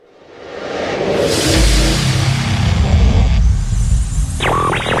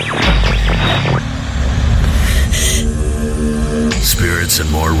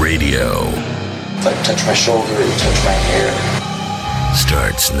touch my shoulder, it would touch my hair.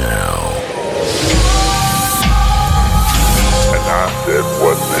 Starts now. And I said,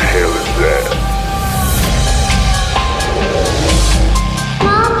 what the hell is that?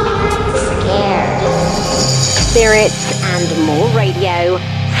 Spirits and More Radio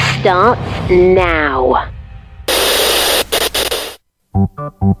starts now.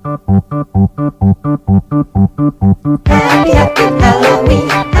 Happy, happy Halloween,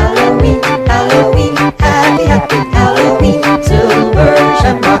 Halloween, Halloween, happy, happy Halloween, Silver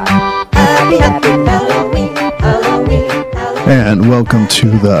Shamrock. Happy, happy Halloween, Halloween, Halloween. And welcome to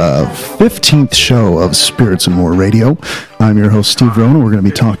the 15th show of Spirits and More Radio. I'm your host, Steve Rona. We're going to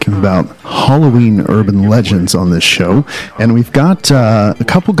be talking about Halloween urban legends on this show. And we've got a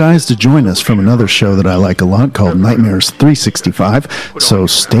couple guys to join us from another show that I like a lot called Nightmares 365. So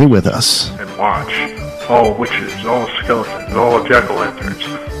stay with us. And watch. All witches, all skeletons, all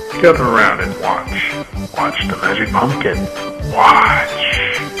jack-o'-lanterns. Gather around and watch. Watch the magic pumpkin. Watch.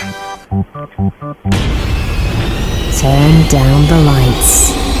 Turn down the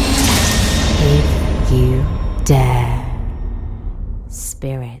lights if you dare.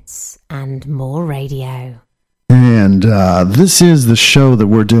 Spirits and More Radio. And this is the show that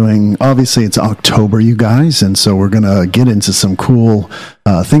we're doing. Obviously, it's October, you guys, and so we're going to get into some cool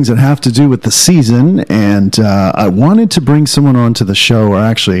things that have to do with the season. And I wanted to bring someone onto the show, or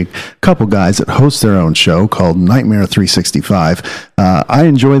actually a couple guys that host their own show called Nightmare 365. I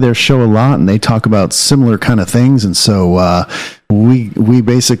enjoy their show a lot, and they talk about similar kind of things. And so we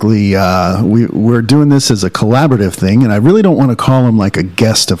basically we're doing this as a collaborative thing, and I really don't want to call them like a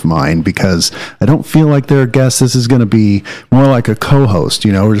guest of mine because I don't feel like they're a guest. This is going to be more like a co-host.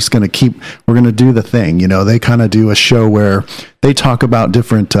 You know, we're just going to we're going to do the thing. You know, they kind of do a show where they talk about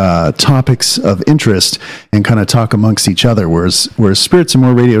different topics of interest and kind of talk amongst each other. Whereas Spirits and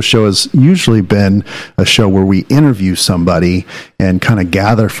More Radio show has usually been a show where we interview somebody and kind of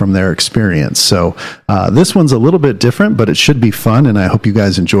gather from their experience. So this one's a little bit different, but it should be fun, and I hope you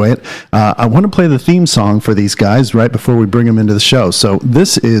guys enjoy it. I want to play the theme song for these guys right before we bring them into the show. So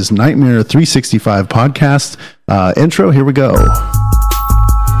this is Nightmare 365 podcast intro. Here we go.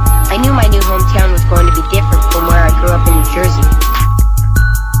 I knew my new hometown was going to be different from where I grew up in New Jersey.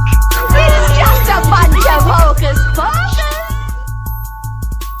 It's just a bunch of hocus pocus.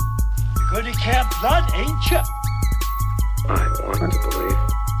 You're going to Camp Blood, ain't you? I want to believe.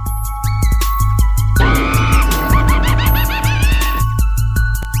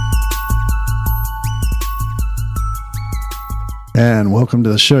 And welcome to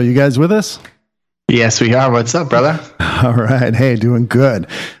the show. You guys with us? Yes, we are. What's up, brother? All right. Hey, doing good.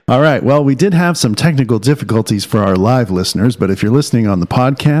 All right. Well, we did have some technical difficulties for our live listeners, but if you're listening on the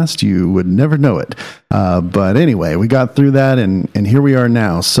podcast, you would never know it. But anyway, we got through that, and here we are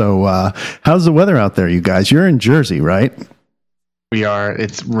now. So how's the weather out there, you guys? You're in Jersey, right? We are.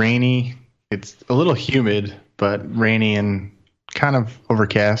 It's rainy. It's a little humid, but rainy and kind of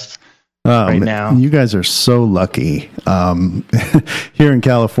overcast. Right now. You guys are so lucky. Here in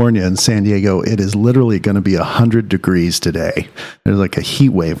California and San Diego, it is literally going to be 100 degrees today. There's like a heat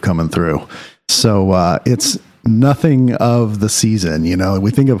wave coming through. So it's nothing of the season. You know, we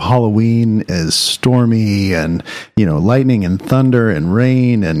think of Halloween as stormy and, you know, lightning and thunder and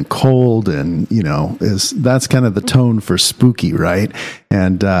rain and cold, and, you know, that's kind of the tone for spooky, right?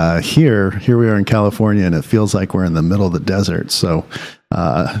 And here we are in California, and it feels like we're in the middle of the desert. So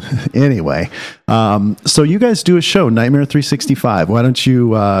anyway, so you guys do a show, Nightmare 365. Why don't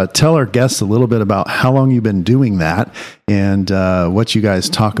you tell our guests a little bit about how long you've been doing that and what you guys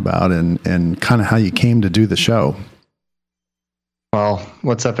talk about and kind of how you came to do the show? Well,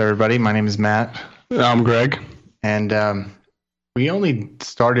 what's up, everybody? My name is Matt. I'm Greg. And we only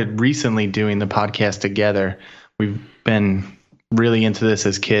started recently doing the podcast together. We've been really into this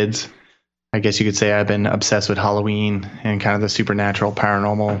as kids. I guess you could say I've been obsessed with Halloween and kind of the supernatural,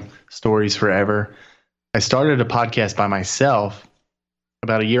 paranormal stories forever. I started a podcast by myself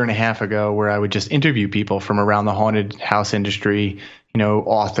about a year and a half ago where I would just interview people from around the haunted house industry, you know,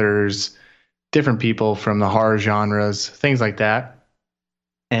 authors, different people from the horror genres, things like that.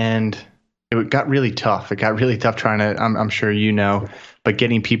 And it got really tough. It got really tough trying to, I'm sure you know, but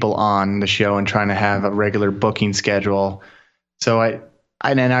getting people on the show and trying to have a regular booking schedule. So I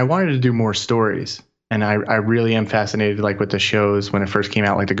wanted to do more stories, and I really am fascinated, like with the shows when it first came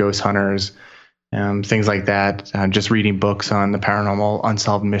out, like the Ghost Hunters, things like that. Just reading books on the paranormal,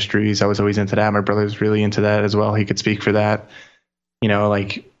 unsolved mysteries. I was always into that. My brother's really into that as well. He could speak for that. You know,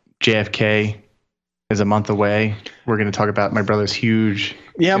 like JFK is a month away. We're going to talk about, my brother's huge.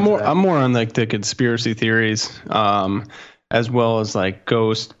 Yeah, I'm more on like the conspiracy theories. as well as like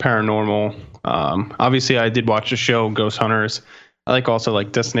ghost, paranormal. Obviously, I did watch the show Ghost Hunters. I like also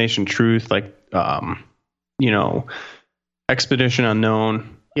like Destination Truth, like Expedition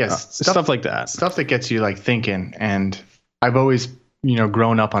Unknown. Yes, stuff like that. Stuff that gets you like thinking. And I've always,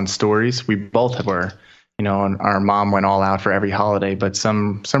 grown up on stories. We both were, and our mom went all out for every holiday. But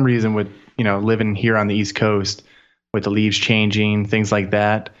some reason with, living here on the East Coast with the leaves changing, things like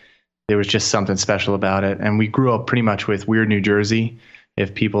that, there was just something special about it. And we grew up pretty much with Weird New Jersey.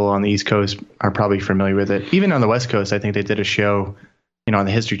 If people on the East Coast are probably familiar with it. Even on the West Coast, I think they did a show, on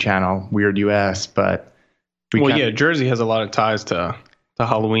the History Channel, Weird US. But Jersey has a lot of ties to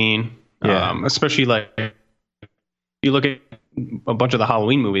Halloween. Yeah. Especially like you look at a bunch of the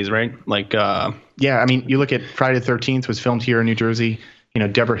Halloween movies, right? Like you look at Friday the 13th was filmed here in New Jersey.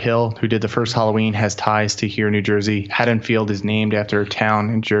 Deborah Hill, who did the first Halloween, has ties to here in New Jersey. Haddonfield is named after a town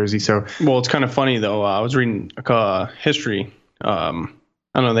in Jersey. So it's kind of funny though. I was reading history.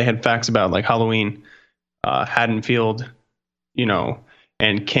 I don't know. They had facts about like Halloween, Haddonfield,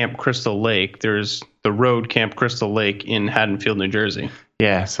 and Camp Crystal Lake. There's the road Camp Crystal Lake in Haddonfield, New Jersey.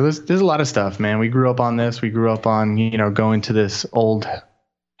 Yeah. So there's a lot of stuff, man. We grew up on this. We grew up on, going to this old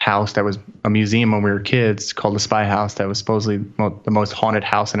house that was a museum when we were kids called the Spy House. That was supposedly the most haunted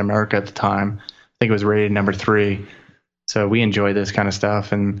house in America at the time. I think it was rated number 3. So we enjoy this kind of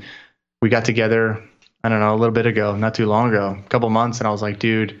stuff. And we got together, I don't know, a little bit ago, not too long ago, a couple months. And I was like,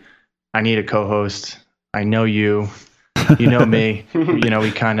 dude, I need a co-host. I know you, you know me,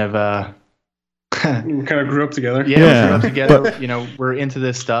 we kind of, we kind of grew up together. Yeah. We grew up together. We're into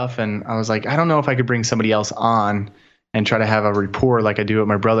this stuff. And I was like, I don't know if I could bring somebody else on and try to have a rapport like I do with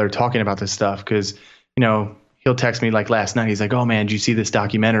my brother talking about this stuff. Cause he'll text me like last night. He's like, oh man, did you see this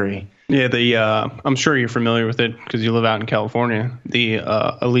documentary? Yeah. I'm sure you're familiar with it because you live out in California. The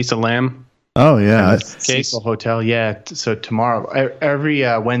Elisa Lam. Oh yeah. Cecil Hotel. Yeah. So tomorrow, every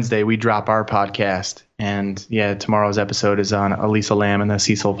Wednesday we drop our podcast, and tomorrow's episode is on Elisa Lam and the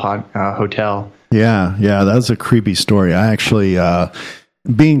Cecil Hotel. Yeah. That's a creepy story. I actually,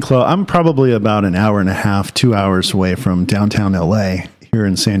 being close, I'm probably about an hour and a half, 2 hours away from downtown LA here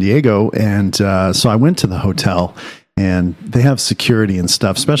in San Diego. And so I went to the hotel, and they have security and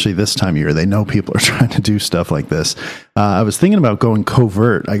stuff, especially this time of year. They know people are trying to do stuff like this. I was thinking about going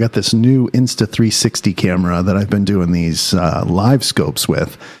covert. I got this new Insta360 camera that I've been doing these live scopes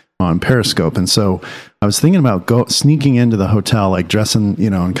with on Periscope. And so I was thinking about sneaking into the hotel, like dressing,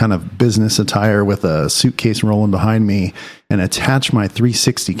 in kind of business attire with a suitcase rolling behind me, and attach my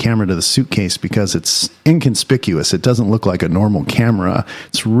 360 camera to the suitcase because it's inconspicuous. It doesn't look like a normal camera.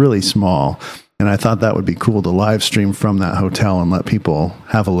 It's really small. And I thought that would be cool to live stream from that hotel and let people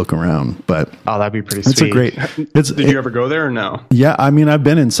have a look around. But that'd be pretty sweet. Did you ever go there or no? Yeah, I mean, I've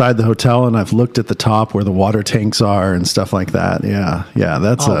been inside the hotel and I've looked at the top where the water tanks are and stuff like that. Yeah,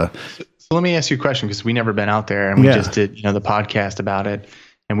 that's So let me ask you a question, because we never been out there, and we just did the podcast about it,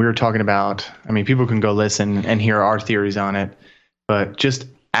 and we were talking about. I mean, people can go listen and hear our theories on it, but just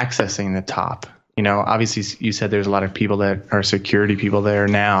accessing the top. Obviously, you said there's a lot of people that are security people there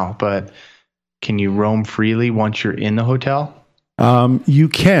now, but can you roam freely once you're in the hotel? You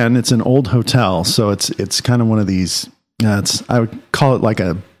can. It's an old hotel, so it's kind of one of these. I would call it like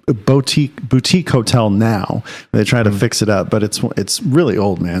a boutique hotel now. They try to fix it up, but it's really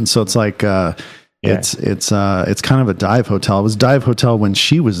old, man. So it's like it's kind of a dive hotel. It was a dive hotel when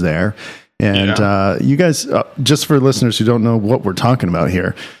she was there, and you guys, just for listeners who don't know what we're talking about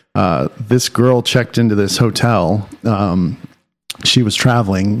here, this girl checked into this hotel. She was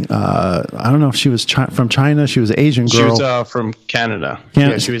traveling. I don't know if she was from China. She was an Asian girl. She was from Canada.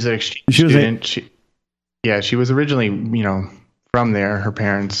 Yeah, she was an exchange student. She was originally, from there. Her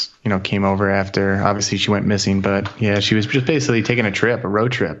parents, came over after. Obviously, she went missing, but she was just basically taking a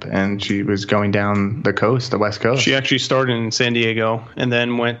road trip, and she was going down the coast, the West Coast. She actually started in San Diego and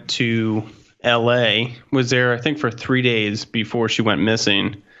then went to LA. Was there, I think, for 3 days before she went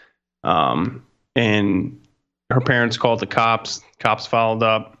missing. And her parents called the cops. Cops followed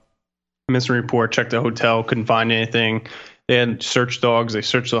up. Missing report. Checked the hotel. Couldn't find anything. They had search dogs. They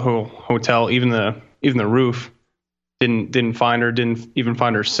searched the whole hotel, even the roof. Didn't find her. Didn't even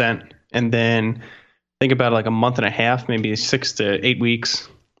find her scent. And then I think about like a month and a half, maybe 6 to 8 weeks.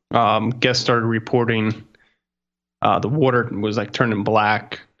 Guests started reporting the water was like turning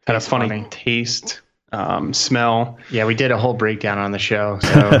black. Had a funny taste. smell. Yeah, we did a whole breakdown on the show.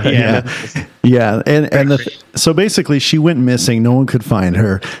 So Yeah, so basically she went missing. No one could find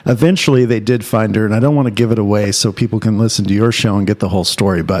her. Eventually they did find her, and I don't want to give it away so people can listen to your show and get the whole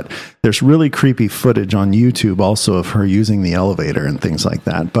story, but there's really creepy footage on YouTube also of her using the elevator and things like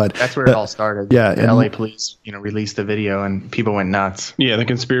that. But that's where it all started. Yeah, the LA police, released the video and people went nuts. Yeah, the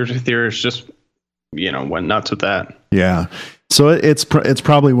conspiracy theorists just, went nuts with that. Yeah. So it's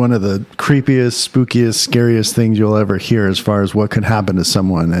probably one of the creepiest, spookiest, scariest things you'll ever hear as far as what could happen to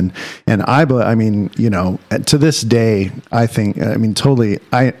someone. And I mean, to this day, I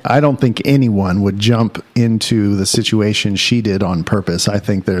don't think anyone would jump into the situation she did on purpose. I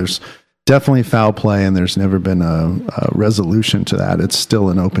think there's definitely foul play, and there's never been a resolution to that. It's still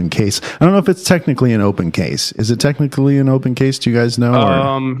an open case. I don't know if it's technically an open case. Is it technically an open case? Do you guys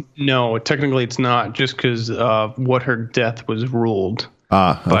know? No, technically it's not, just because what her death was ruled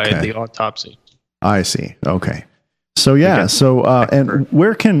by the autopsy. I see. Okay. So yeah. So and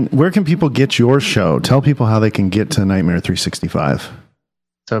where can people get your show? Tell people how they can get to Nightmare 365.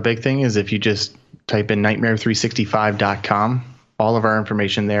 So a big thing is if you just type in nightmare365.com. All of our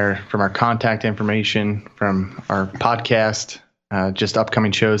information there, from our contact information, from our podcast, just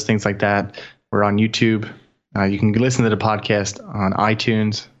upcoming shows, things like that. We're on YouTube. You can listen to the podcast on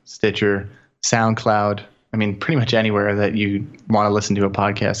iTunes, Stitcher, SoundCloud. I mean, pretty much anywhere that you want to listen to a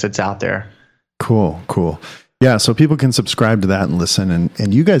podcast, it's out there. Cool. Yeah, so people can subscribe to that and listen,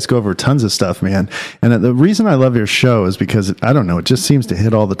 and you guys go over tons of stuff, man. And the reason I love your show is because, I don't know, it just seems to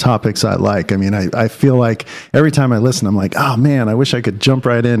hit all the topics I like. I mean, I feel like every time I listen, I'm like, oh man, I wish I could jump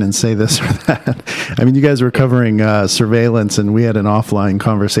right in and say this or that. I mean, you guys were covering surveillance, and we had an offline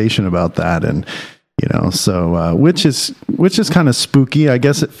conversation about that, and so which is kind of spooky. I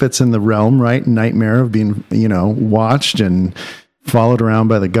guess it fits in the realm, right? Nightmare of being, watched and followed around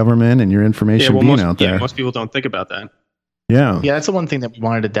by the government and your information out there. Yeah, most people don't think about that. Yeah, that's the one thing that we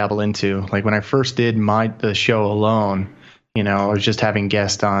wanted to dabble into. Like when I first did the show alone, I was just having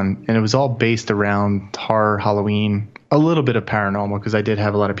guests on, and it was all based around horror, Halloween, a little bit of paranormal, because I did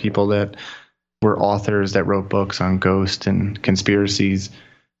have a lot of people that were authors that wrote books on ghosts and conspiracies.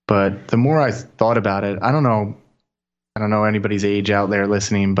 But the more I thought about it, I don't know anybody's age out there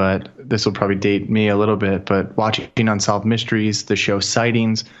listening, but this will probably date me a little bit, but watching Unsolved Mysteries, the show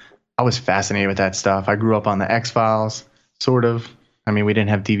Sightings, I was fascinated with that stuff. I grew up on the X-Files, sort of. I mean, we didn't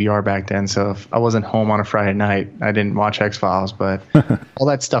have DVR back then, so if I wasn't home on a Friday night, I didn't watch X-Files, but all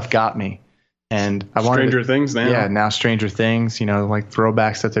that stuff got me. And I wanted Stranger Things now. Yeah, now Stranger Things, like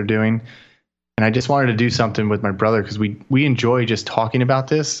throwbacks that they're doing. And I just wanted to do something with my brother, because we enjoy just talking about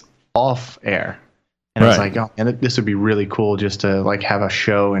this off air. And I was like, this would be really cool just to have a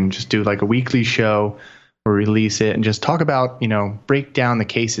show and just do a weekly show or release it and just talk about, break down the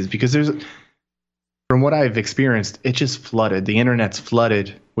cases, because from what I've experienced, it just flooded. The internet's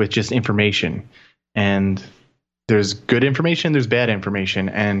flooded with just information, and there's good information, there's bad information.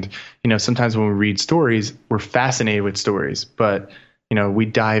 And, sometimes when we read stories, we're fascinated with stories, but we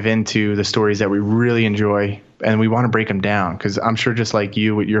dive into the stories that we really enjoy, and we want to break them down, because I'm sure just like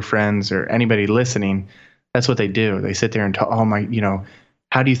you with your friends or anybody listening, that's what they do. They sit there and talk,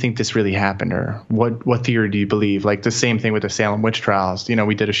 how do you think this really happened? Or what theory do you believe? Like the same thing with the Salem witch trials.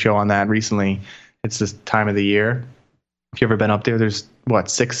 We did a show on that recently. It's this time of the year. If you've ever been up there, there's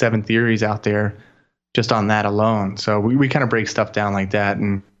 6-7 theories out there just on that alone. So we kind of break stuff down like that.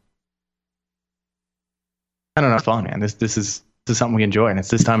 And I don't know, fun, man. This is something we enjoy, and it's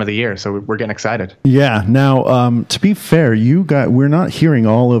this time of the year, so we're getting excited. Yeah. Now, to be fair, we're not hearing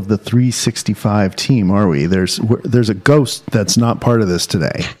all of the 365 team, are we? There's a ghost that's not part of this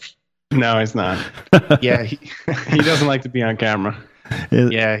today. No, he's not. Yeah, he doesn't like to be on camera.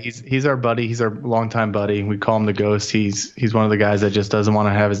 Yeah, he's our buddy. He's our longtime buddy. We call him the Ghost. He's one of the guys that just doesn't want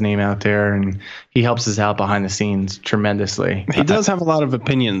to have his name out there, and he helps us out behind the scenes tremendously. He does have a lot of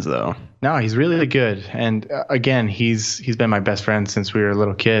opinions, though. No, he's really good. And again, he's been my best friend since we were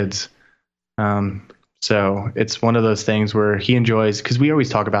little kids. So it's one of those things where he enjoys, because we always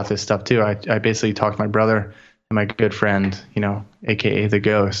talk about this stuff too. I basically talk to my brother and my good friend, AKA the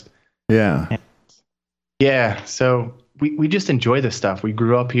Ghost. Yeah. Yeah. So we just enjoy this stuff. We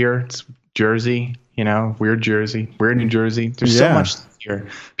grew up here. It's Jersey, we're Jersey. We're in New Jersey. There's so much here.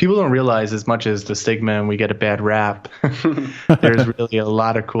 People don't realize, as much as the stigma and we get a bad rap, there's really a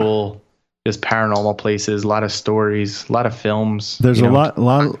lot of cool, just paranormal places, a lot of stories, a lot of films. There's a lot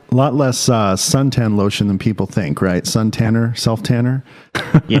less suntan lotion than people think, right? Suntanner, self-tanner.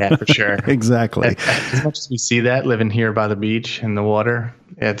 Yeah, for sure. Exactly. As much as we see that living here by the beach and the water,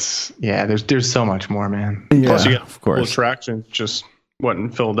 there's so much more, man. Yeah, plus you get of course, attractions just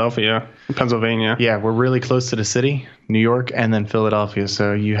in Philadelphia, Pennsylvania? Yeah, we're really close to the city, New York, and then Philadelphia.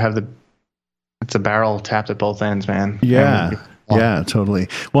 So you have it's a barrel tapped at both ends, man. Yeah. Yeah, totally.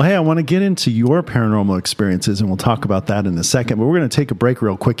 Well, hey, I want to get into your paranormal experiences, and we'll talk about that in a second. But we're going to take a break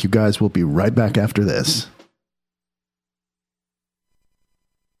real quick, you guys. We'll be right back after this.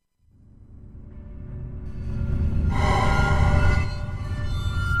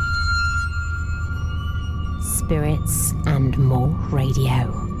 Spirits and More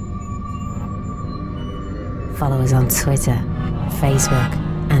Radio. Follow us on Twitter, Facebook,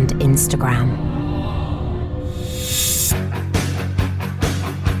 and Instagram.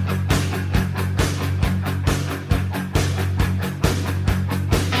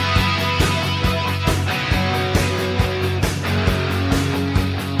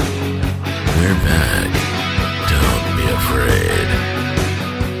 We're back. Don't be afraid.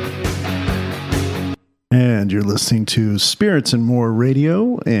 And you're listening to Spirits and More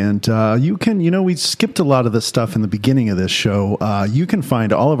Radio. And you can, we skipped a lot of the stuff in the beginning of this show. You can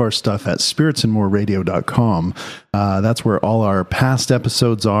find all of our stuff at spiritsandmoreradio.com. That's where all our past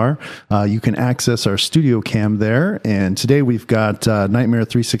episodes are. You can access our studio cam there. And today we've got Nightmare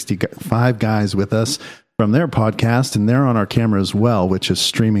 365 guys with us from their podcast, and they're on our camera as well, which is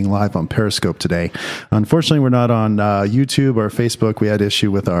streaming live on Periscope today. Unfortunately, we're not on YouTube or Facebook. We had issue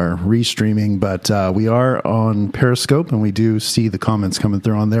with our restreaming, but we are on Periscope, and we do see the comments coming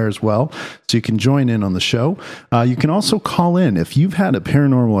through on there as well. So you can join in on the show. You can also call in if you've had a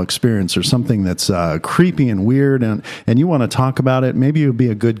paranormal experience or something that's creepy and weird, and you want to talk about it. Maybe it would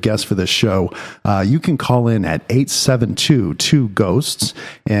be a good guest for this show. You can call in at 872-2-GHOSTS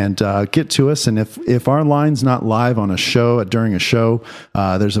and get to us. And if our line's not live on a show during a show,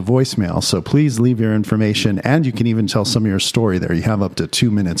 there's a voicemail, so please leave your information, and you can even tell some of your story there. You have up to 2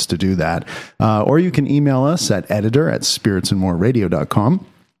 minutes to do that, or you can email us at editor@spiritsandmoreradio.com.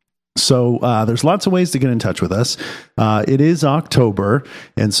 So there's lots of ways to get in touch with us. It is October,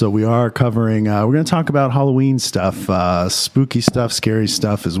 and so we are covering, we're going to talk about Halloween stuff, spooky stuff, scary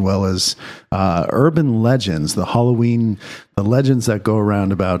stuff, as well as urban legends, the legends that go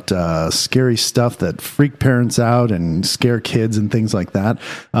around about scary stuff that freak parents out and scare kids and things like that.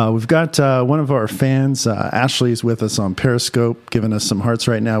 We've got one of our fans, Ashley, is with us on Periscope, giving us some hearts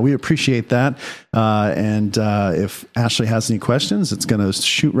right now. We appreciate that. And if Ashley has any questions, it's going to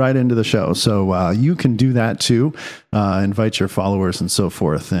shoot right into the show. So you can do that too. Invite your followers and so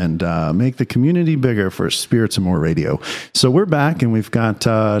forth, and make the community bigger for Spirits and More Radio. So we're back, and we've got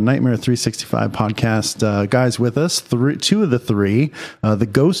Nightmare 365 podcast guys with us. Two of the three. The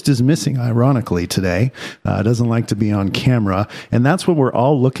ghost is missing, ironically, today. Doesn't like to be on camera, and that's what we're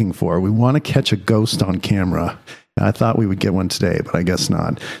all looking for. We want to catch a ghost on camera. I thought we would get one today, but I guess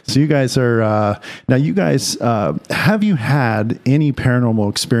not. So you guys are now. You guys, have you had any paranormal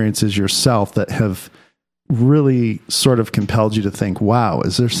experiences yourself that have really sort of compelled you to think, wow,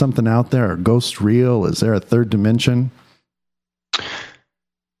 is there something out there? Are ghosts real? Is there a third dimension?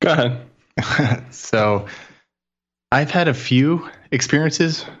 Go ahead. So I've had a few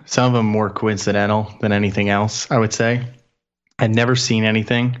experiences, some of them more coincidental than anything else, I would say. I'd never seen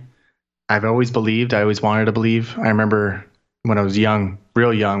anything. I've always believed. I always wanted to believe. I remember when I was young,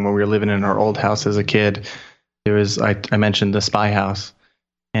 real young, when we were living in our old house as a kid, there was, I mentioned the spy house.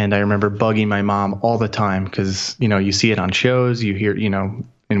 And I remember bugging my mom all the time because, you see it on shows, you hear,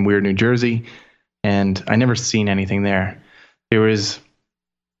 in Weird New Jersey, and I never seen anything there. There was,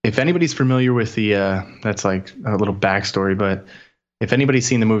 if anybody's familiar with the, that's like a little backstory, but if anybody's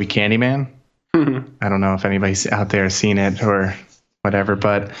seen the movie Candyman, I don't know if anybody's out there has seen it or whatever,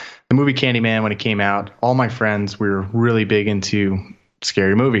 but the movie Candyman, when it came out, all my friends, we were really big into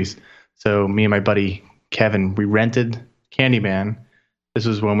scary movies. So me and my buddy Kevin, we rented Candyman. This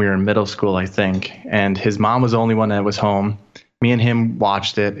was when we were in middle school, I think, and his mom was the only one that was home. Me and him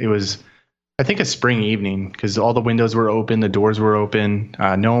watched it. It was, I think, a spring evening because all the windows were open, the doors were open.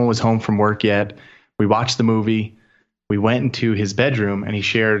 No one was home from work yet. We watched the movie. We went into his bedroom, and he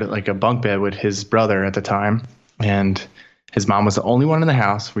shared like a bunk bed with his brother at the time, and his mom was the only one in the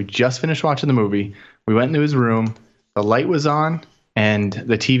house. We just finished watching the movie. We went into his room. The light was on, and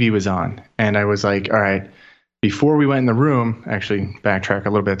the TV was on. And I was like, all right. Before we went in the room, actually backtrack a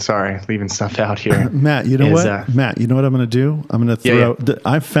little bit. Sorry, leaving stuff out here. Matt, you know what? Matt, you know what I'm going to do? I'm going to throw.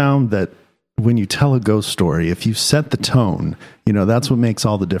 I've found that when you tell a ghost story, if you set the tone, that's what makes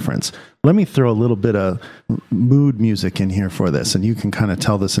all the difference. Let me throw a little bit of mood music in here for this, and you can kind of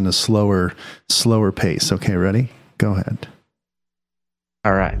tell this in a slower pace. Okay, ready? Go ahead.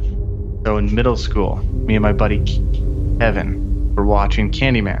 All right. So in middle school, me and my buddy Kevin were watching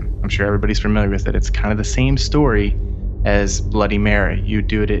Candyman. I'm sure everybody's familiar with it. It's kind of the same story as Bloody Mary. You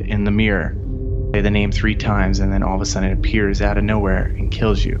do it in the mirror, say the name 3 times, and then all of a sudden it appears out of nowhere and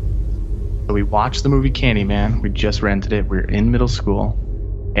kills you. So we watched the movie Candyman. We just rented it. We were in middle school.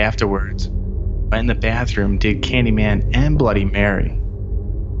 Afterwards, went in the bathroom, did Candyman and Bloody Mary.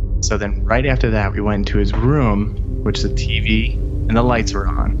 So then right after that, we went into his room, which the TV and the lights were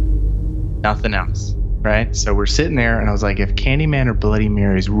on. Nothing else, right? So we're sitting there, and I was like, if Candyman or Bloody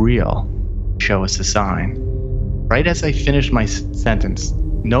Mary is real, show us a sign. Right as I finished my sentence,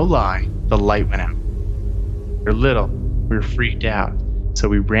 no lie, the light went out. We were little. We were freaked out. So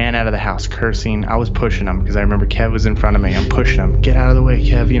we ran out of the house cursing. I was pushing him because I remember Kev was in front of me. I'm pushing him. Get out of the way,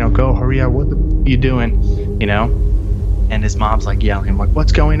 Kev. Go, hurry up. What are you doing? And his mom's like yelling. I'm like,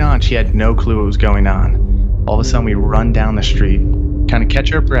 what's going on? She had no clue what was going on. All of a sudden, we run down the street, kind of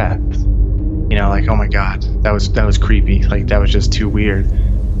catch our breath. Like, oh my God, that was creepy. Like, that was just too weird.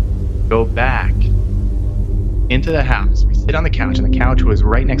 Go back into the house. We sit on the couch, and the couch was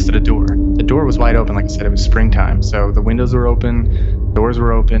right next to the door. The door was wide open. Like I said, it was springtime. So the windows were open, doors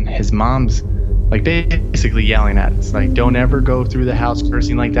were open. His mom's like basically yelling at us, like, don't ever go through the house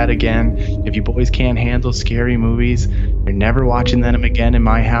cursing like that again. If you boys can't handle scary movies, you're never watching them again in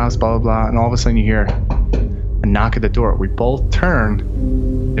my house, blah, blah, blah. And all of a sudden you hear a knock at the door. We both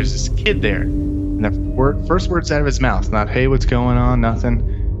turn. There's this kid there. And the first words out of his mouth, not, hey, what's going on?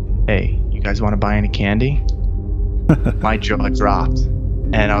 Nothing. Hey, you guys want to buy any candy? My jaw dropped.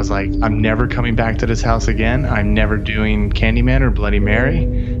 And I was like, I'm never coming back to this house again. I'm never doing Candyman or Bloody Mary.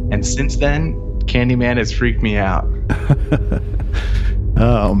 And since then, Candyman has freaked me out.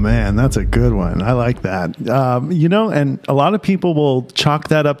 Oh man, that's a good one. I like that. And a lot of people will chalk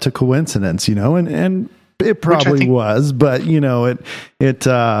that up to coincidence, and it probably was, but the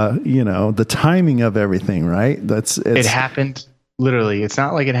timing of everything, right? It happened literally. It's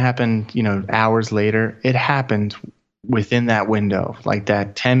not like it happened, hours later. It happened within that window, like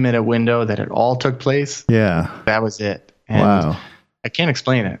that 10-minute window that it all took place. Yeah. That was it. And wow. I can't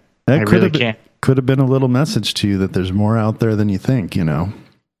explain it. That I really can't. Could have been a little message to you that there's more out there than you think, Could have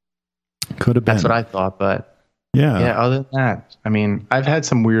been. That's what I thought, but yeah. Other than that, I mean, I've had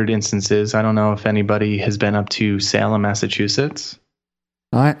some weird instances. I don't know if anybody has been up to Salem, Massachusetts.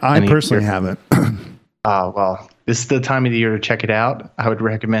 I personally haven't. Oh, well, this is the time of the year to check it out. I would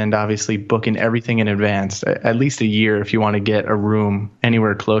recommend, obviously, booking everything in advance, at least a year if you want to get a room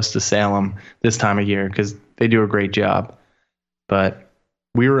anywhere close to Salem this time of year, because they do a great job. But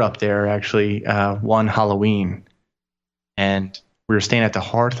we were up there, actually, one Halloween, and we were staying at the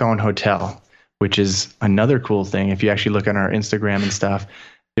Hawthorne Hotel, which is another cool thing. If you actually look on our Instagram and stuff,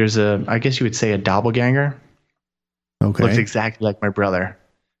 there's I guess you would say a doppelganger. Okay. Looks exactly like my brother.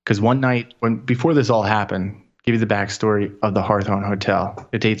 Because one night, before this all happened, give you the backstory of the Hawthorne Hotel.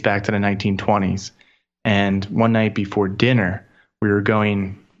 It dates back to the 1920s. And one night before dinner, we were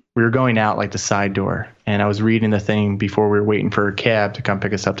going out like the side door. And I was reading the thing before we were waiting for a cab to come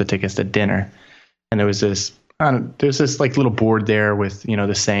pick us up to take us to dinner. And there was this like little board there with,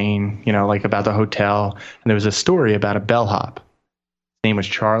 the saying, like about the hotel. And there was a story about a bellhop. His name was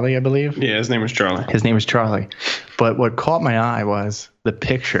Charlie, I believe. Yeah, his name was Charlie. But what caught my eye was the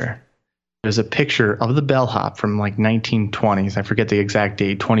picture. There's a picture of the bellhop from like 1920s. I forget the exact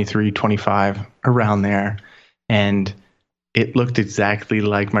date, 23, 25, around there. And it looked exactly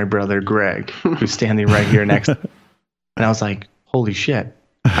like my brother Greg, who's standing right here next to me. And I was like, holy shit.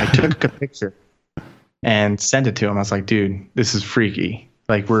 I took a picture and sent it to him. I was like, dude, this is freaky.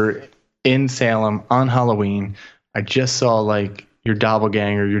 Like, we're in Salem on Halloween. I just saw like your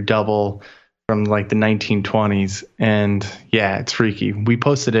doppelganger, your double from like the 1920s. And yeah, it's freaky. We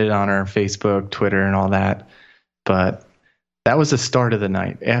posted it on our Facebook, Twitter, and all that. But that was the start of the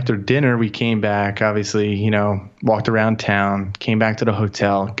night. After dinner, we came back, obviously, walked around town, came back to the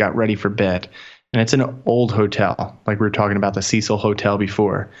hotel, got ready for bed. And it's an old hotel. Like we were talking about the Cecil Hotel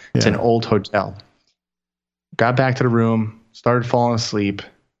before. It's an old hotel. Got back to the room, started falling asleep.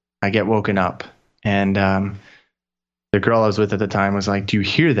 I get woken up. And the girl I was with at the time was like, do you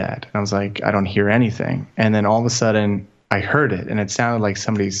hear that? And I was like, I don't hear anything. And then all of a sudden, I heard it. And it sounded like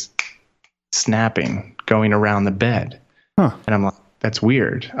somebody's snapping going around the bed. Huh. And I'm like, that's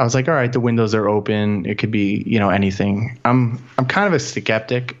weird. I was like, all right, the windows are open. It could be, anything. I'm kind of a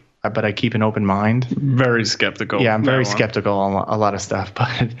skeptic, but I keep an open mind. Very skeptical. Yeah, I'm very skeptical on a lot of stuff.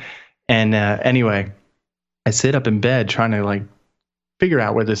 Anyway, I sit up in bed trying to like figure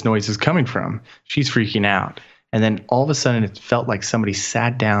out where this noise is coming from. She's freaking out. And then all of a sudden it felt like somebody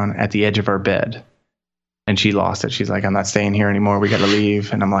sat down at the edge of our bed. And she lost it. She's like, I'm not staying here anymore. We got to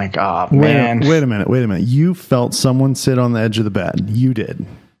leave. And I'm like, oh, man. Wait a minute. You felt someone sit on the edge of the bed. You did.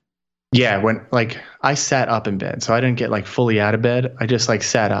 Yeah, when like I sat up in bed, so I didn't get like fully out of bed. I just like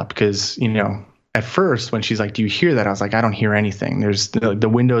sat up because, you know, at first when she's like, "Do you hear that?" I was like, "I don't hear anything." There's the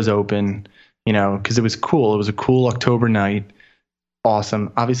windows open, you know, because it was cool. It was a cool October night.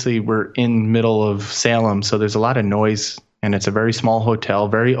 Awesome. Obviously, we're in middle of Salem, so there's a lot of noise, and it's a very small hotel,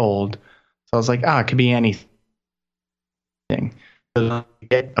 very old. So I was like, it could be anything. To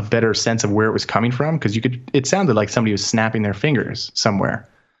get a better sense of where it was coming from, because it sounded like somebody was snapping their fingers somewhere.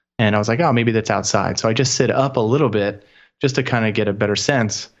 And I was like, maybe that's outside. So I just sit up a little bit just to kind of get a better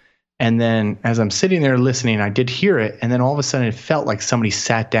sense. And then as I'm sitting there listening, I did hear it. And then all of a sudden it felt like somebody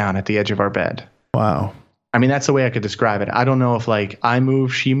sat down at the edge of our bed. Wow. I mean, that's the way I could describe it. I don't know if like I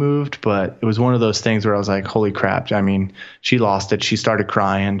moved, she moved, but it was one of those things where I was like, holy crap. I mean, she lost it. She started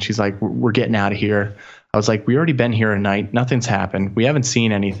crying. She's like, we're getting out of here. I was like, we already been here a night. Nothing's happened. We haven't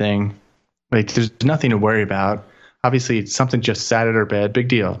seen anything. Like, there's nothing to worry about. Obviously, something just sat at her bed. Big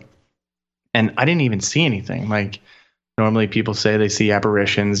deal. And I didn't even see anything. Like, normally people say they see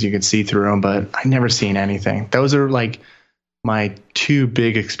apparitions. You can see through them, but I never seen anything. Those are like my two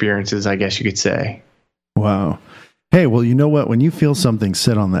big experiences, I guess you could say. Wow. Hey, well, you know what? When you feel something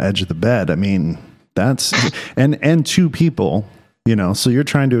sit on the edge of the bed, I mean, that's, and two people, you know, so you're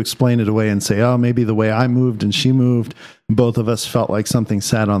trying to explain it away and say, maybe the way I moved and she moved, both of us felt like something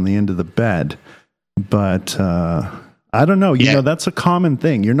sat on the end of the bed. But, I don't know. You know, that's a common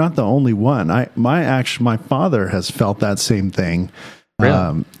thing. You're not the only one. My father has felt that same thing.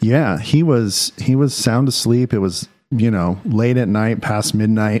 Really? Yeah, he was sound asleep. It was, you know, late at night, past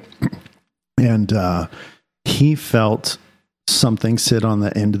midnight. And, he felt something sit on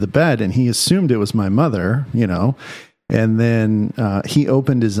the end of the bed, and he assumed it was my mother, you know, and then, he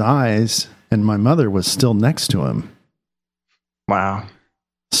opened his eyes and my mother was still next to him. Wow.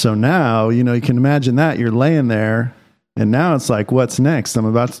 So now, you know, you can imagine that you're laying there. And now it's like, what's next? I'm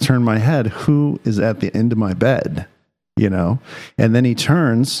about to turn my head. Who is at the end of my bed? You know? And then he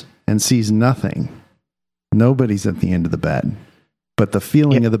turns and sees nothing. Nobody's at the end of the bed. But the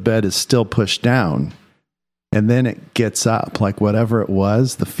feeling of the bed is still pushed down. And then it gets up. Like whatever it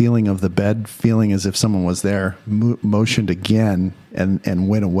was, the feeling of the bed, feeling as if someone was there, motioned again and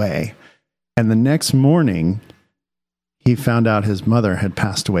went away. And the next morning, he found out his mother had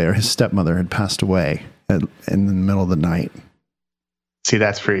passed away, or his stepmother had passed away. In the middle of the night. See,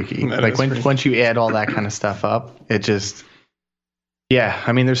 that's freaky. Like once you add all that kind of stuff up, it just,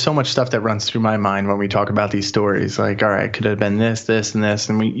 I mean, there's so much stuff that runs through my mind when we talk about these stories. Like, all right, could have been this, this, and this.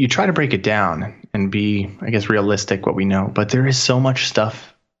 And you try to break it down and be, I guess, realistic what we know. But there is so much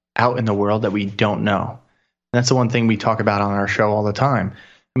stuff out in the world that we don't know. And that's the one thing we talk about on our show all the time.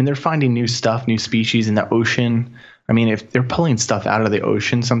 I mean, they're finding new stuff, new species in the ocean. I mean, if they're pulling stuff out of the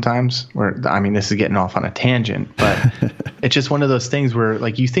ocean sometimes, this is getting off on a tangent, but it's just one of those things where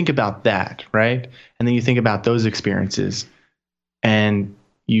like you think about that, right? And then you think about those experiences and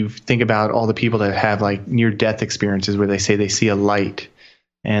you think about all the people that have like near death experiences where they say they see a light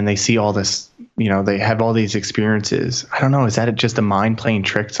and they see all this, you know, they have all these experiences. I don't know. Is that just a mind playing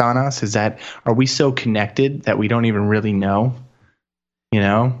tricks on us? Are we so connected that we don't even really know, you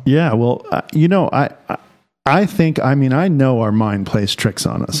know? Yeah. Well, you know, I think, I know our mind plays tricks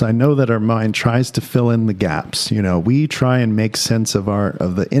on us. I know that our mind tries to fill in the gaps. You know, we try and make sense of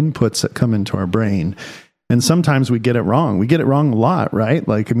the inputs that come into our brain. And sometimes we get it wrong. We get it wrong a lot, right?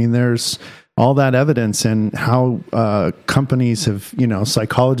 Like, I mean, there's all that evidence and how companies have, you know,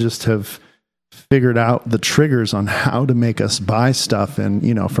 psychologists have figured out the triggers on how to make us buy stuff. And,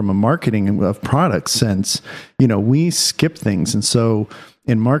 you know, from a marketing of product sense, you know, we skip things. And so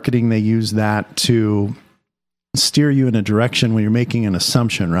in marketing, they use that to steer you in a direction when you're making an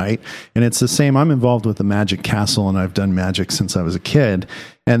assumption, right? And it's the same. I'm involved with the Magic Castle and I've done magic since I was a kid.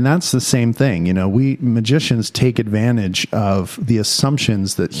 And that's the same thing. You know, we magicians take advantage of the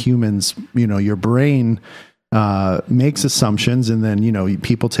assumptions that humans, you know, your brain makes assumptions and then, you know,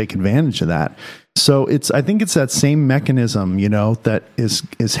 people take advantage of that. So I think it's that same mechanism, you know, that is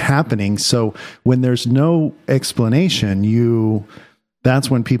happening. So when there's no explanation,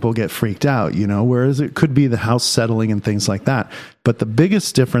 that's when people get freaked out, you know, whereas it could be the house settling and things like that. But the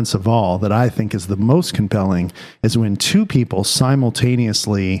biggest difference of all that I think is the most compelling is when two people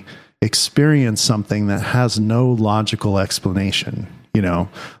simultaneously experience something that has no logical explanation, you know,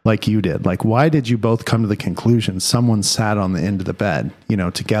 like you did. Like, why did you both come to the conclusion someone sat on the end of the bed, you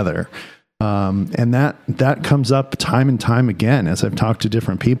know, together? And that comes up time and time again as I've talked to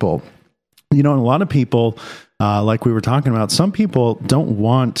different people. You know, and a lot of people, like we were talking about, some people don't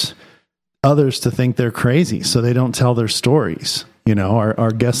want others to think they're crazy, so they don't tell their stories. You know,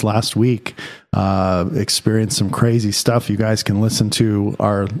 our guest last week experienced some crazy stuff. You guys can listen to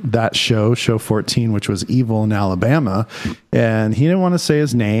that show 14, which was Evil in Alabama. And he didn't want to say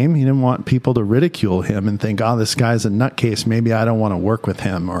his name. He didn't want people to ridicule him and think, oh, this guy's a nutcase. Maybe I don't want to work with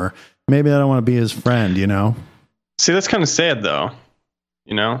him, or maybe I don't want to be his friend, you know? See, that's kind of sad, though.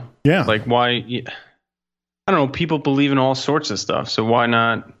 You know? Yeah. Like, why? I don't know. People believe in all sorts of stuff. So why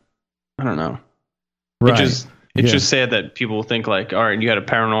not? I don't know. Right. It's just sad that people think like, all right, you had a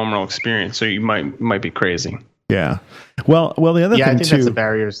paranormal experience, so you might be crazy. Yeah. Well, the other thing I think too, that's the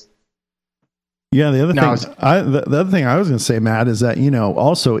barriers. Yeah, the other the other thing I was going to say, Matt, is that, you know,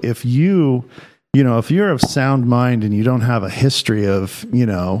 also if you're of sound mind and you don't have a history of, you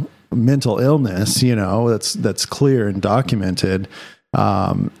know, mental illness, you know, that's clear and documented,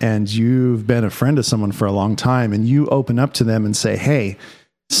 and you've been a friend of someone for a long time, and you open up to them and say, hey,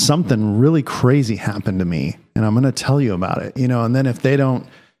 something really crazy happened to me, and I'm going to tell you about it, you know, and then if they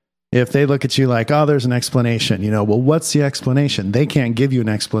look at you like, oh, there's an explanation, you know, well, what's the explanation? They can't give you an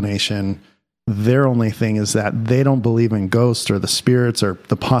explanation. Their only thing is that they don't believe in ghosts or the spirits or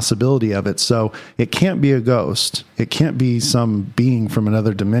the possibility of it. So it can't be a ghost. It can't be some being from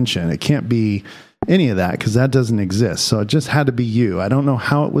another dimension. It can't be any of that, because that doesn't exist. So it just had to be you. I don't know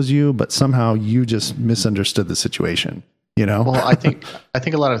how it was you, but somehow you just misunderstood the situation. You know? Well, I think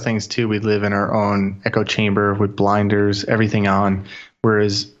a lot of things too, we live in our own echo chamber with blinders, everything on.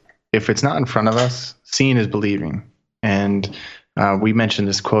 Whereas if it's not in front of us, seeing is believing. And we mention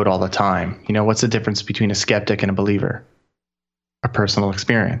this quote all the time. You know, what's the difference between a skeptic and a believer? A personal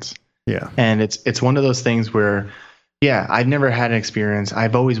experience. Yeah. And it's one of those things where, yeah, I've never had an experience.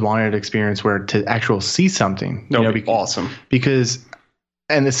 I've always wanted an experience where to actually see something. That would be awesome. Because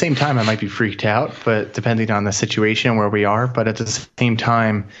at the same time, I might be freaked out, but depending on the situation where we are, but at the same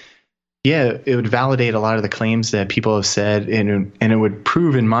time, yeah, it would validate a lot of the claims that people have said, and it would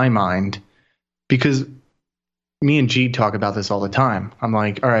prove in my mind, because me and G talk about this all the time. I'm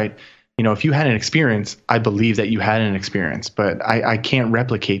like, all right, you know, if you had an experience, I believe that you had an experience, but I can't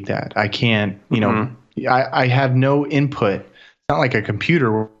replicate that. I can't, you know, I have no input. It's not like a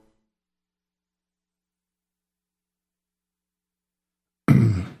computer.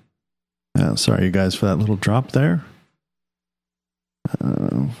 Sorry, you guys, for that little drop there.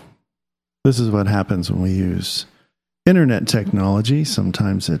 This is what happens when we use internet technology.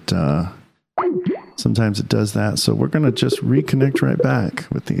 Sometimes it does that. So we're going to just reconnect right back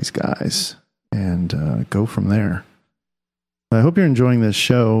with these guys and go from there. I hope you're enjoying this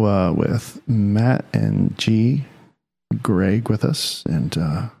show with Matt and Greg with us. And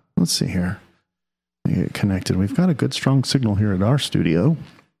let's see here. Get connected. We've got a good, strong signal here at our studio,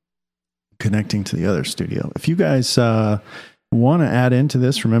 connecting to the other studio. If you guys want to add into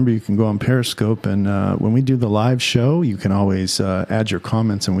this, remember you can go on Periscope, and when we do the live show, you can always add your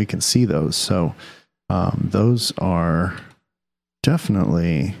comments and we can see those. So those are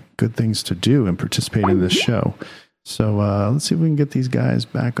definitely good things to do and participate in this show. So let's see if we can get these guys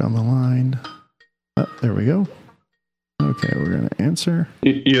back on the line. There we go. Okay, we're going to answer.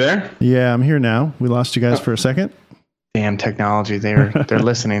 You there? Yeah, I'm here now. We lost you guys for a second. Damn technology. They're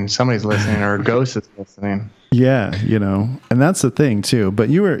listening. Somebody's listening, or a ghost is listening. Yeah, you know, and that's the thing too. But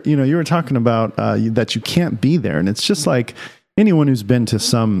you were talking about that you can't be there, and it's just like anyone who's been to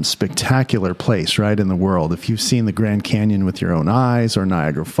some spectacular place, right, in the world. If you've seen the Grand Canyon with your own eyes, or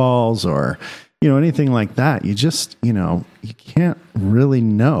Niagara Falls, or anything like that, you just you can't really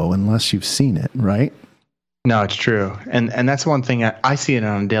know unless you've seen it, right? No, it's true. And that's one thing I see it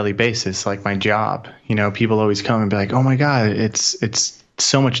on a daily basis, like my job. People always come and be like, oh my God, it's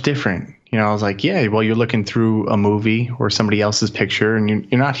so much different. I was like, yeah, well, you're looking through a movie or somebody else's picture,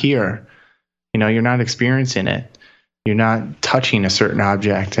 and you're not here. You're not experiencing it. You're not touching a certain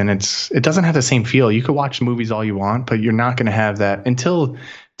object, and it doesn't have the same feel. You could watch movies all you want, but you're not going to have that until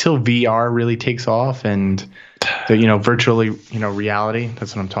VR really takes off, and the, virtually, reality.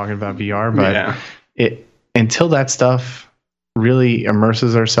 That's what I'm talking about, VR. But yeah. Until that stuff really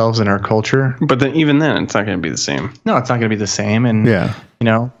immerses ourselves in our culture. But then even then, it's not going to be the same. No, it's not going to be the same. And, yeah.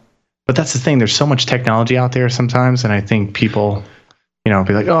 But that's the thing. There's so much technology out there sometimes. And I think people, be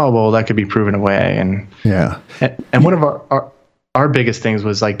like, oh, well, that could be proven away. And yeah. And one of our biggest things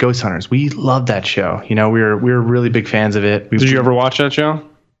was like Ghost Hunters. We loved that show. We were really big fans of it. Did you ever watch that show?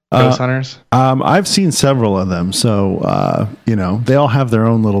 Ghost Hunters? I've seen several of them. So, they all have their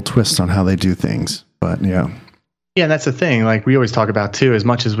own little twist on how they do things. But yeah. Yeah, that's the thing. Like we always talk about too, as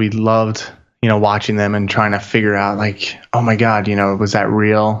much as we loved, watching them and trying to figure out like, oh my God, was that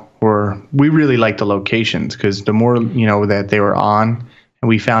real? Or we really liked the locations because the more, that they were on and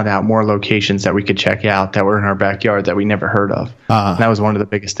we found out more locations that we could check out that were in our backyard that we never heard of. And that was one of the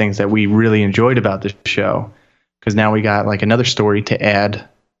biggest things that we really enjoyed about this show, because now we got like another story to add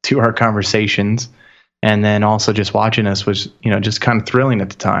to our conversations. And then also just watching us was, just kind of thrilling at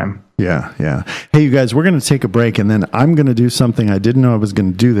the time. Yeah, yeah. Hey, you guys, we're going to take a break, and then I'm going to do something I didn't know I was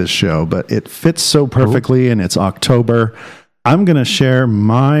going to do this show, but it fits so perfectly, and it's October. I'm going to share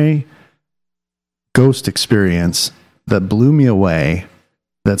my ghost experience that blew me away,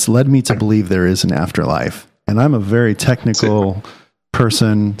 that's led me to believe there is an afterlife. And I'm a very technical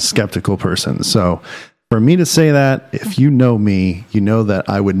person, skeptical person. So for me to say that, if you know me, you know that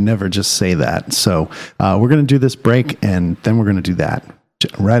I would never just say that. So we're going to do this break, and then we're going to do that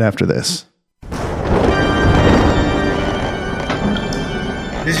right after this.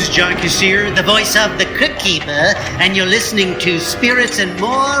 This is John Kassir, the voice of the Crypt Keeper, and you're listening to Spirits and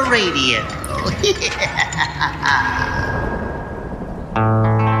More Radio.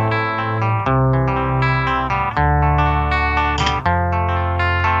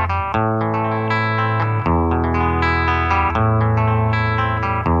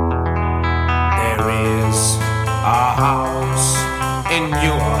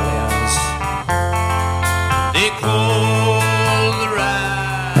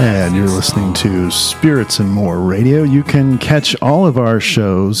 And you're listening to Spirits and More Radio. You can catch all of our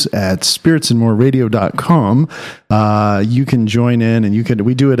shows at spiritsandmoreradio.com. You can join in, and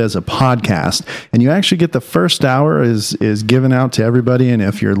we do it as a podcast, and you actually get the first hour is given out to everybody. And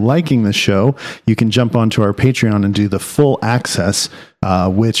if you're liking the show, you can jump onto our Patreon and do the full access,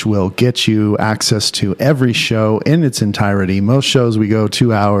 which will get you access to every show in its entirety. Most shows we go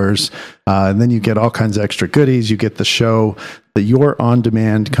 2 hours, and then you get all kinds of extra goodies. You get the show that your on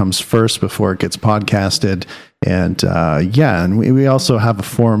demand comes first before it gets podcasted. And and we also have a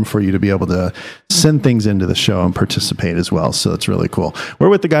forum for you to be able to send things into the show and participate as well. So it's really cool. We're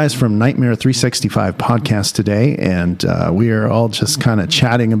with the guys from Nightmare 365 podcast today, and we are all just kind of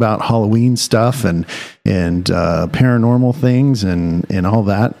chatting about Halloween stuff and paranormal things and all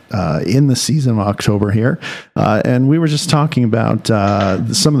that in the season of October here. And we were just talking about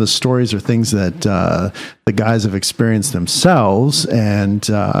some of the stories or things that the guys have experienced themselves, and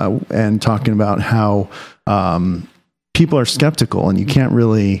talking about how people are skeptical, and you can't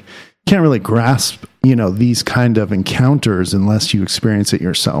really grasp, these kind of encounters unless you experience it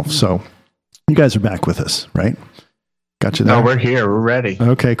yourself. So you guys are back with us, right? Got you there? No, we're here. We're ready.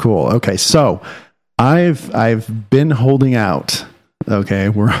 Okay, cool. Okay. So I've been holding out.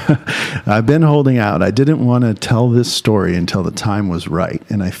 Okay. I've been holding out. I didn't want to tell this story until the time was right.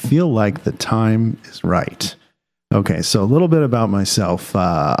 And I feel like the time is right. Okay, so a little bit about myself.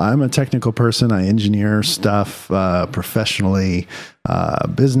 I'm a technical person. I engineer stuff professionally,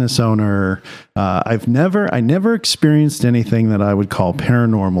 business owner. I never experienced anything that I would call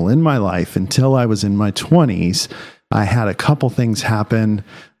paranormal in my life until I was in my 20s. I had a couple things happen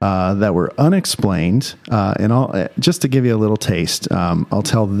that were unexplained, and I'll just to give you a little taste. I'll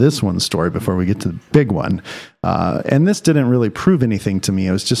tell this one story before we get to the big one. And this didn't really prove anything to me.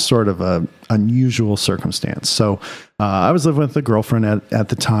 It was just sort of a unusual circumstance. So I was living with a girlfriend at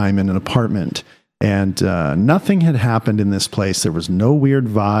the time in an apartment, and nothing had happened in this place. There was no weird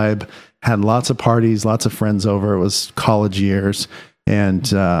vibe. Had lots of parties, lots of friends over. It was college years. And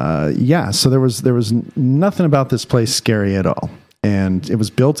so there was nothing about this place scary at all. And it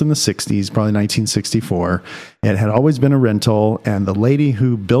was built in the 60s, probably 1964. It had always been a rental, and the lady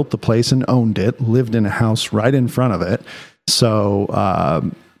who built the place and owned it lived in a house right in front of it. So,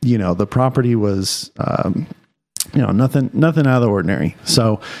 the property was, nothing out of the ordinary.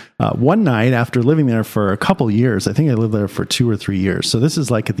 So one night after living there for a couple years, I think I lived there for 2 or 3 years. So this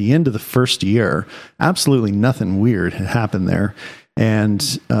is like at the end of the first year, absolutely nothing weird had happened there. And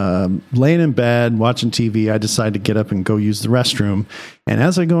laying in bed, watching TV, I decided to get up and go use the restroom. And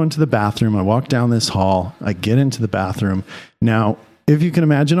as I go into the bathroom, I walk down this hall. I get into the bathroom. Now, if you can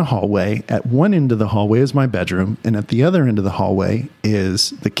imagine a hallway, at one end of the hallway is my bedroom, and at the other end of the hallway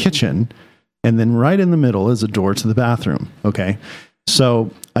is the kitchen. And then right in the middle is a door to the bathroom. Okay.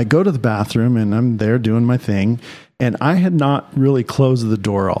 So I go to the bathroom, and I'm there doing my thing. And I had not really closed the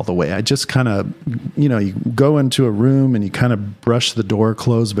door all the way. I just kind of, you go into a room and you kind of brush the door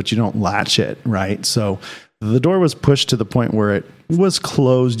closed, but you don't latch it, right? So the door was pushed to the point where it was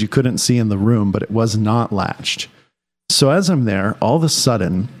closed. You couldn't see in the room, but it was not latched. So as I'm there, all of a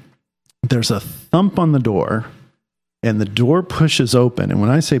sudden, there's a thump on the door, and the door pushes open. And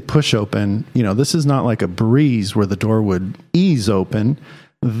when I say push open, this is not like a breeze where the door would ease open.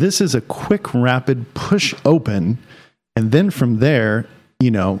 This is a quick, rapid push open. And then from there,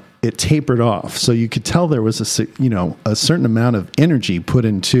 it tapered off. So you could tell there was a certain amount of energy put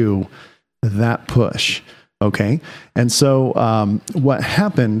into that push. Okay. And so what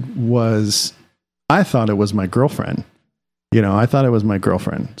happened was I thought it was my girlfriend. I thought it was my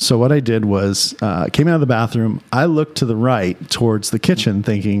girlfriend. So what I did was came out of the bathroom. I looked to the right towards the kitchen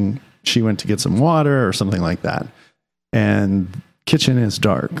thinking she went to get some water or something like that. And kitchen is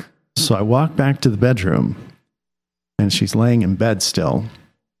dark. So I walked back to the bedroom and she's laying in bed still.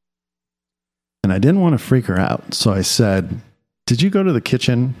 And I didn't want to freak her out. So I said, "Did you go to the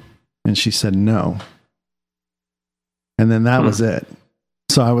kitchen?" And she said, "No." And then that was it.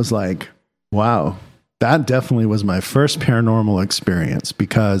 So I was like, wow, that definitely was my first paranormal experience,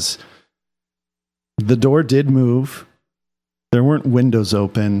 because the door did move. There weren't windows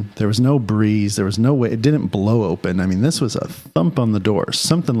open. There was no breeze. There was no way. It didn't blow open. I mean, this was a thump on the door.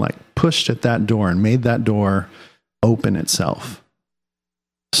 Something like pushed at that door and made that door open itself.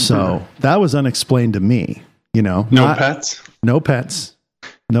 So that was unexplained to me, No pets? No pets.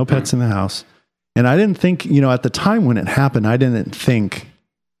 No pets in the house. And I didn't think, at the time when it happened, I didn't think,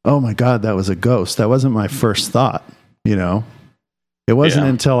 oh my God, that was a ghost. That wasn't my first thought, It wasn't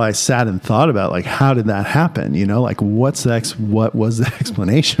until I sat and thought about, like, how did that happen? Like, what was the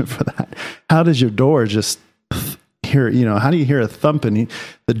explanation for that? How does your door just hear, how do you hear a thump and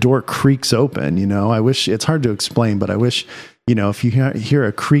the door creaks open? I wish, it's hard to explain, but I wish, if you hear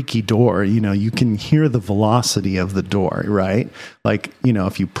a creaky door, you can hear the velocity of the door, right? Like,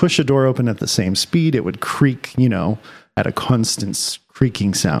 if you push a door open at the same speed, it would creak, at a constant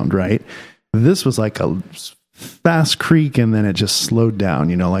creaking sound, right? This was like a fast creak, and then it just slowed down,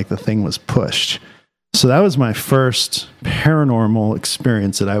 like the thing was pushed. So that was my first paranormal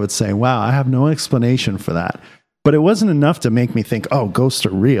experience that I would say, wow, I have no explanation for that. But it wasn't enough to make me think, oh, ghosts are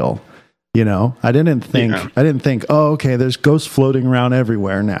real. I didn't think, oh, okay, there's ghosts floating around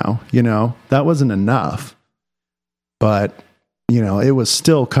everywhere now. That wasn't enough. But, it was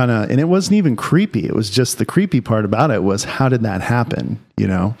still kind of, and it wasn't even creepy. It was just, the creepy part about it was, how did that happen?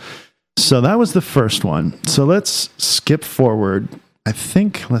 So that was the first one. So let's skip forward. I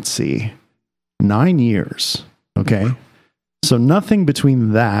think, let's see, 9 years. Okay. So nothing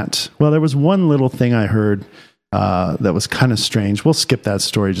between that. Well, there was one little thing I heard that was kind of strange. We'll skip that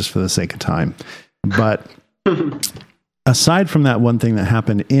story just for the sake of time. But aside from that one thing that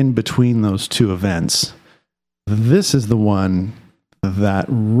happened in between those two events, this is the one that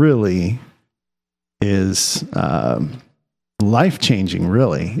really is life-changing,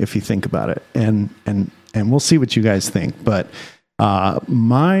 really, if you think about it. And we'll see what you guys think. But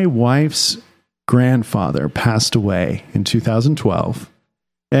my wife's grandfather passed away in 2012.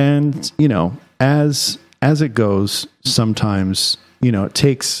 And, as it goes, sometimes, it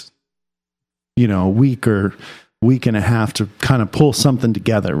takes, a week or week and a half to kind of pull something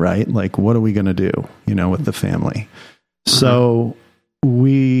together, right? Like, what are we going to do, with the family? So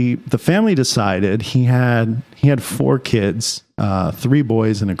the family decided he had 4 kids, 3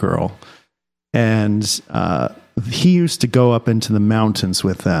 boys and a girl. And he used to go up into the mountains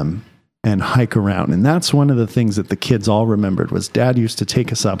with them and hike around. And that's one of the things that the kids all remembered, was Dad used to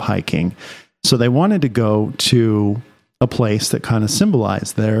take us up hiking. So they wanted to go to a place that kind of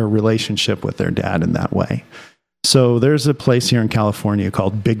symbolized their relationship with their dad in that way. So there's a place here in California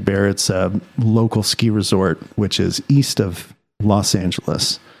called Big Bear. It's a local ski resort, which is east of Los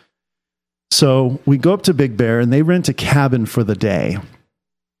Angeles. So we go up to Big Bear and they rent a cabin for the day.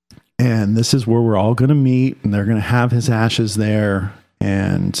 And this is where we're all going to meet, and they're going to have his ashes there.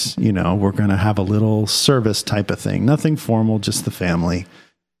 And, we're going to have a little service type of thing. Nothing formal, just the family.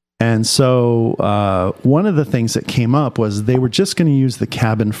 And so one of the things that came up was they were just going to use the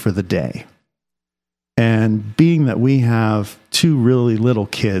cabin for the day. And being that we have 2 really little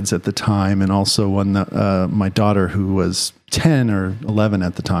kids at the time, and also one my daughter who was 10 or 11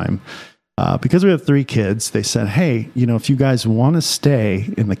 at the time, because we have 3 kids, they said, hey, if you guys want to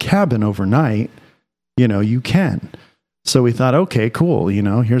stay in the cabin overnight, you can. So we thought, okay, cool.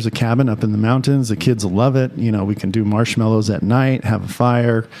 Here's a cabin up in the mountains. The kids will love it. We can do marshmallows at night, have a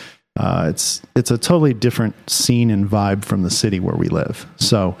fire. It's a totally different scene and vibe from the city where we live.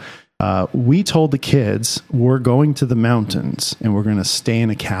 So we told the kids, we're going to the mountains and we're going to stay in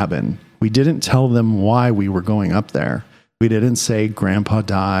a cabin. We didn't tell them why we were going up there. We didn't say Grandpa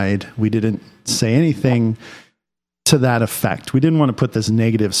died. We didn't say anything to that effect. We didn't want to put this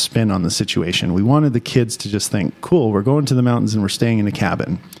negative spin on the situation. We wanted the kids to just think, cool, we're going to the mountains and we're staying in a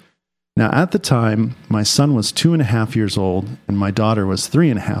cabin. Now, at the time, my son was 2.5 years old and my daughter was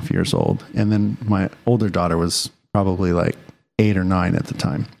 3.5 years old. And then my older daughter was probably like 8 or 9 at the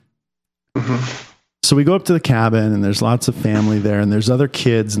time. So we go up to the cabin, and there's lots of family there, and there's other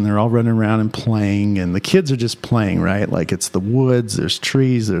kids, and they're all running around and playing, and the kids are just playing, right? Like it's the woods, there's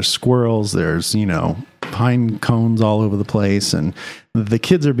trees, there's squirrels, there's, pine cones all over the place, and the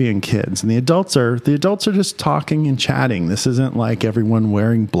kids are being kids, and the adults are just talking and chatting. This isn't like everyone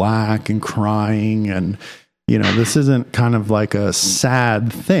wearing black and crying, and this isn't kind of like a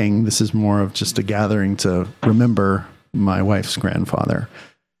sad thing. This is more of just a gathering to remember my wife's grandfather.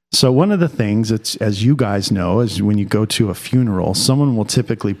 So one of the things, as you guys know, is when you go to a funeral, someone will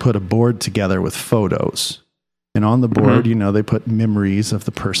typically put a board together with photos. And on the board, they put memories of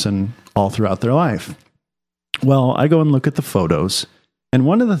the person all throughout their life. Well, I go and look at the photos. And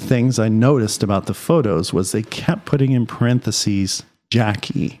one of the things I noticed about the photos was they kept putting in parentheses,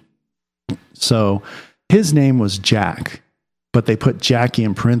 Jackie. So his name was Jack, but they put Jackie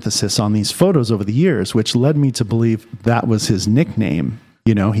in parenthesis on these photos over the years, which led me to believe that was his nickname.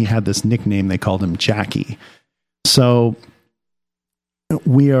 He had this nickname, they called him Jackie. So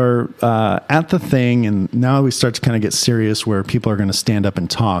we are at the thing, and now we start to kind of get serious where people are going to stand up and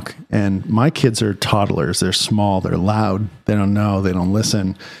talk. And my kids are toddlers. They're small, they're loud, they don't know, they don't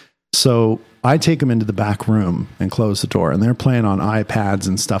listen. So I take them into the back room and close the door, and they're playing on iPads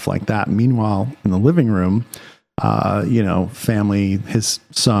and stuff like that. Meanwhile, in the living room, family, his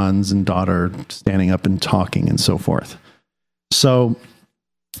sons and daughter standing up and talking and so forth. So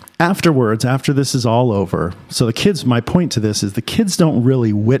afterwards, after this is all over, so the kids, my point to this is the kids don't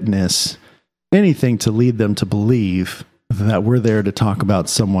really witness anything to lead them to believe that we're there to talk about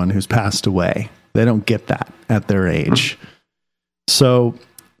someone who's passed away. They don't get that at their age. So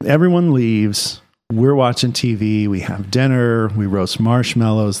everyone leaves. We're watching TV. We have dinner. We roast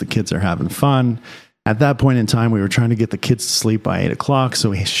marshmallows. The kids are having fun. At that point in time, we were trying to get the kids to sleep by 8 o'clock. So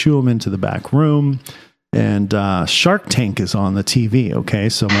we shoo them into the back room. And Shark Tank is on the TV. Okay,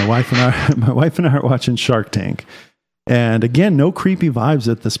 so my wife and I are watching Shark Tank, and again, no creepy vibes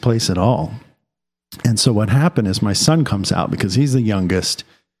at this place at all. And so what happened is my son comes out because he's the youngest,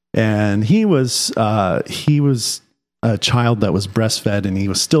 and he was a child that was breastfed, and he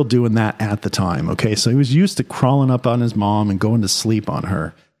was still doing that at the time. Okay, so he was used to crawling up on his mom and going to sleep on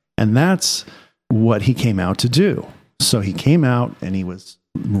her, and that's what he came out to do. So he came out, and he was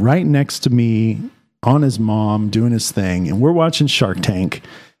right next to me on his mom doing his thing, and we're watching Shark Tank,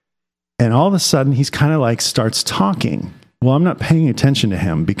 and all of a sudden he's kind of like starts talking. Well, I'm not paying attention to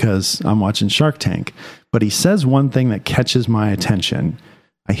him because I'm watching Shark Tank, but he says one thing that catches my attention.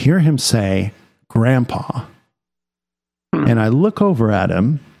 I hear him say, Grandpa. And I look over at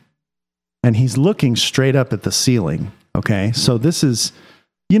him, and he's looking straight up at the ceiling. Okay, so this is,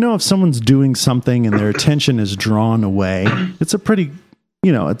 if someone's doing something and their attention is drawn away, it's a pretty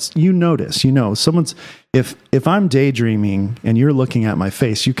notice, someone's, if I'm daydreaming and you're looking at my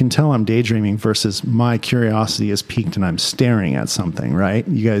face, you can tell I'm daydreaming versus my curiosity is piqued and I'm staring at something, right?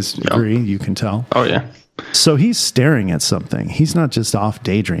 You guys agree? You can tell? Oh, yeah. So he's staring at something. He's not just off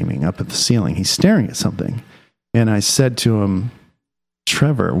daydreaming up at the ceiling. He's staring at something. And I said to him,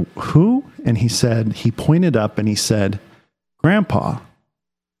 Trevor, who? And he pointed up and he said, Grandpa.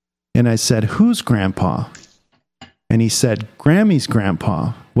 And I said, who's Grandpa? And he said, Grammy's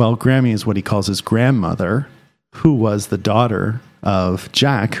grandpa. Well, Grammy is what he calls his grandmother, who was the daughter of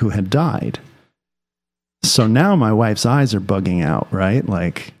Jack, who had died. So now my wife's eyes are bugging out, right?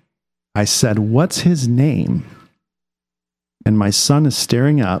 Like I said, what's his name? And my son is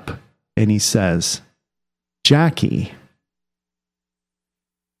staring up and he says, Jackie.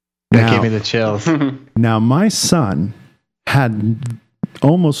 That gave me the chills. Now, my son had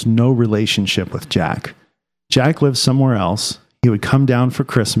almost no relationship with Jack. Jack lived somewhere else. He would come down for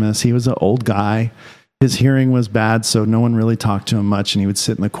Christmas. He was an old guy. His hearing was bad, so no one really talked to him much, and he would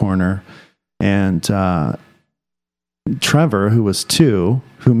sit in the corner. And Trevor, who was 2,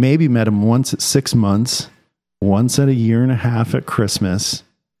 who maybe met him once at 6 months, once at a year and a half at Christmas,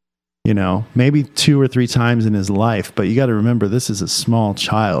 maybe 2 or 3 times in his life. But you got to remember, this is a small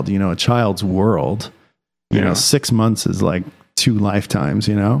child, a child's world. 6 months is like 2 lifetimes,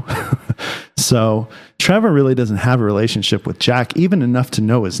 So Trevor really doesn't have a relationship with Jack, even enough to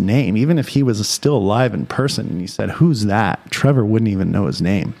know his name. Even if he was still alive in person and he said, who's that? Trevor wouldn't even know his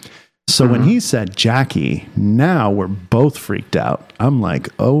name. So when he said Jackie, now we're both freaked out. I'm like,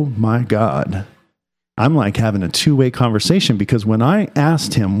 oh my God. I'm like having a 2-way conversation, because when I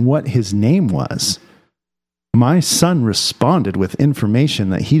asked him what his name was, my son responded with information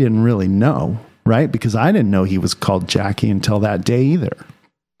that he didn't really know, right? Because I didn't know he was called Jackie until that day either.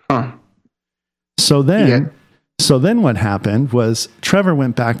 Huh. So then what happened was Trevor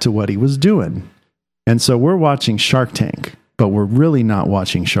went back to what he was doing. And so we're watching Shark Tank, but we're really not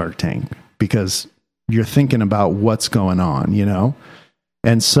watching Shark Tank because you're thinking about what's going on, you know?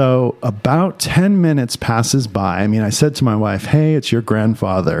 And so about 10 minutes passes by. I mean, I said to my wife, hey, it's your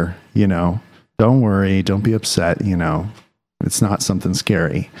grandfather, you know, don't worry, don't be upset, you know, it's not something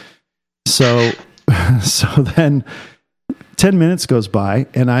scary. So then 10 minutes goes by,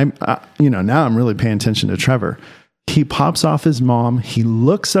 and now I'm really paying attention to Trevor. He pops off his mom. He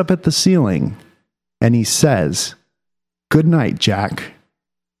looks up at the ceiling and he says, "Good night, Jack."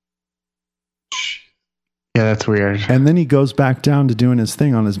 Yeah, that's weird. And then he goes back down to doing his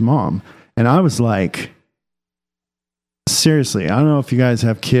thing on his mom. And I was like, seriously, I don't know if you guys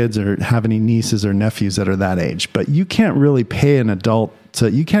have kids or have any nieces or nephews that are that age, but you can't really pay an adult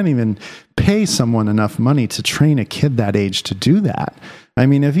you can't even pay someone enough money to train a kid that age to do that. I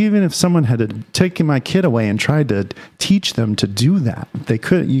mean, even if someone had taken my kid away and tried to teach them to do that, they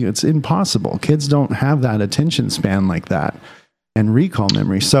could. It's impossible. Kids don't have that attention span like that and recall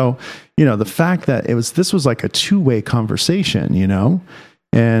memory. So, you know, the fact that this was like a two-way conversation, you know,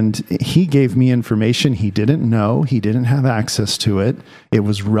 and he gave me information he didn't know. He didn't have access to it. It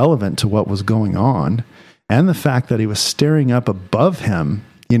was relevant to what was going on. And the fact that he was staring up above him,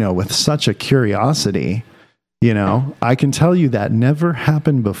 you know, with such a curiosity, you know, I can tell you that never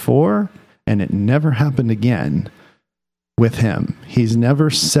happened before, and it never happened again with him. He's never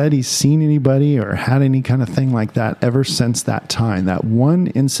said he's seen anybody or had any kind of thing like that ever since that time. That one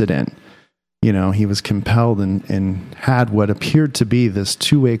incident, you know, he was compelled and had what appeared to be this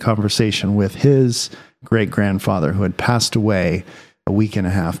two-way conversation with his great-grandfather who had passed away a week and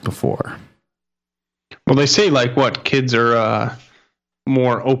a half before. Well, they say like what kids are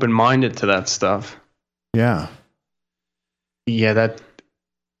more open-minded to that stuff. Yeah. Yeah,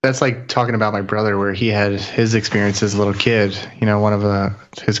 that's like talking about my brother, where he had his experience as a little kid. You know, one of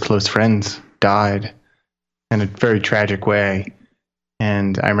his close friends died in a very tragic way.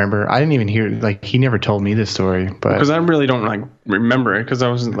 And I remember, I didn't even hear, like, he never told me this story. But because I really don't like remember it, because I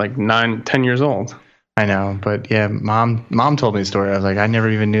was like 9-10 years old. I know, but yeah, mom told me the story. I was like, I never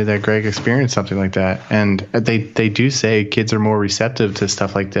even knew that Greg experienced something like that. And they do say kids are more receptive to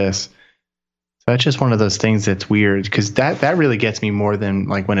stuff like this. So that's just one of those things that's weird, because that really gets me more than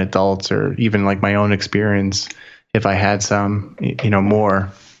like when adults, or even like my own experience, if I had some, you know,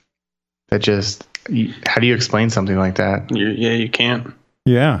 more. That just, how do you explain something like that? You can't.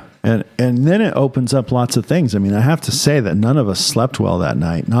 Yeah. And then it opens up lots of things. I mean, I have to say that none of us slept well that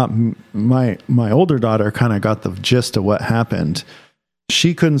night. Not my older daughter kind of got the gist of what happened.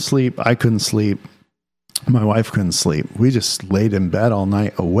 She couldn't sleep. I couldn't sleep. My wife couldn't sleep. We just laid in bed all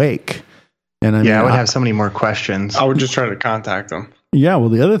night awake. And I would have so many more questions. I would just try to contact them. Yeah. Well,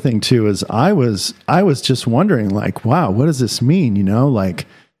 the other thing too is I was just wondering, like, wow, what does this mean? You know, like,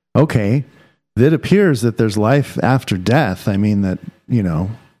 okay, it appears that there's life after death. I mean, that, you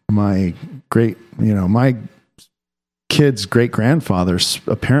know, my kid's great grandfather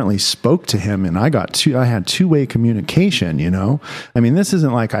apparently spoke to him, and I had two-way communication, you know. I mean, this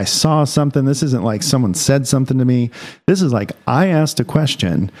isn't like I saw something. This isn't like someone said something to me. This is like I asked a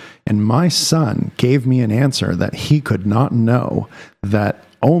question and my son gave me an answer that he could not know, that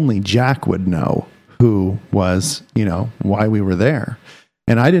only Jack would know, who was, you know, why we were there.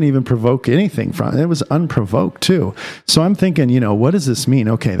 And I didn't even provoke anything from it. It was unprovoked too. So I'm thinking, you know, what does this mean?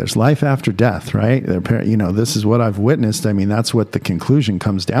 Okay, there's life after death, right? You know, this is what I've witnessed. I mean, that's what the conclusion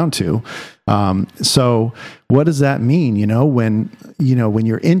comes down to. So what does that mean? You know, when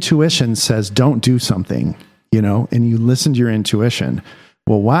your intuition says don't do something, you know, and you listen to your intuition,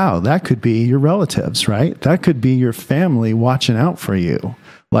 well, wow, that could be your relatives, right? That could be your family watching out for you.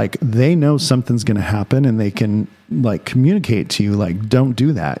 Like, they know something's going to happen, and they can like communicate to you, like, don't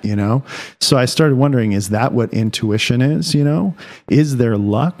do that, you know? So I started wondering, is that what intuition is? You know, is there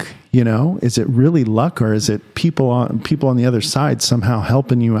luck? You know, is it really luck, or is it people on the other side somehow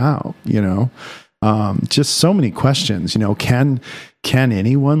helping you out? You know, just so many questions, you know, can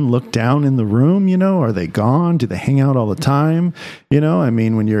anyone look down in the room? You know, are they gone? Do they hang out all the time? You know, I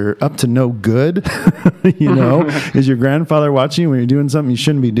mean, when you're up to no good, you know, is your grandfather watching you when you're doing something you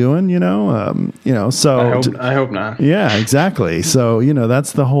shouldn't be doing? You know, so I hope not. Yeah, exactly. So, you know,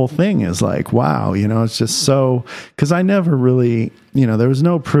 that's the whole thing, is like, wow, you know, it's just so, because I never really, you know, there was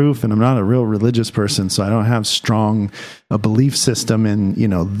no proof, and I'm not a real religious person, so I don't have a belief system in, you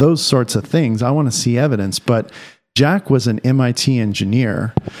know, those sorts of things. I want to see evidence, but Jack was an MIT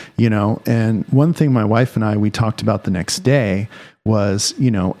engineer, you know, and one thing my wife and we talked about the next day was, you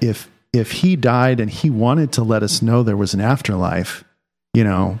know, if he died and he wanted to let us know there was an afterlife, you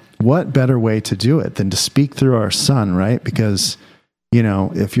know, what better way to do it than to speak through our son, right? Because, you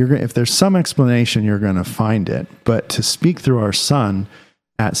know, if there's some explanation, you're going to find it, but to speak through our son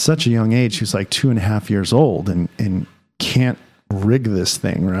at such a young age who's like 2.5 years old and can't rig this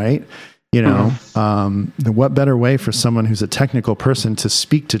thing, right? You know, what better way for someone who's a technical person to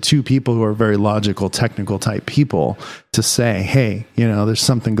speak to two people who are very logical, technical type people to say, hey, you know, there's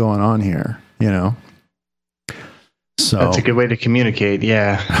something going on here, you know? So that's a good way to communicate.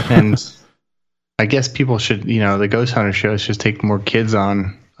 Yeah. And I guess people should, you know, the Ghost Hunter shows just take more kids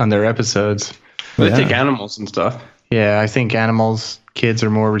on their episodes. They take animals and stuff. Yeah. I think kids are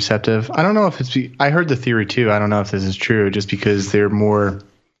more receptive. I don't know if I heard the theory too. I don't know if this is true, just because they're more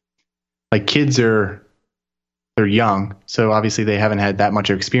like kids they're young. So obviously they haven't had that much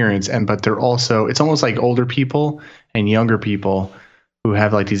experience. But they're also, it's almost like older people and younger people who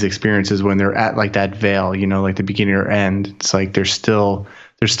have like these experiences when they're at like that veil, you know, like the beginning or end. It's like they're still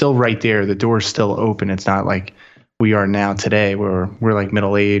right there. The door's still open. It's not like we are now today where we're like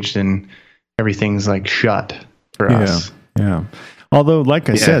middle-aged and everything's like shut for us. Yeah. Although, like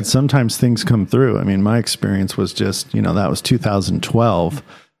I said, sometimes things come through. I mean, my experience was just, you know, that was 2012.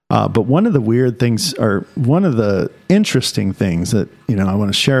 But one of the weird things, or one of the interesting things that, you know, I want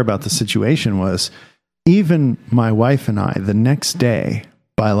to share about the situation was even my wife and I, the next day,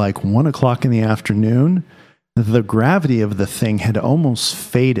 by like 1:00 in the afternoon, the gravity of the thing had almost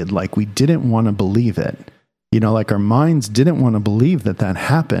faded. Like we didn't want to believe it. You know, like our minds didn't want to believe that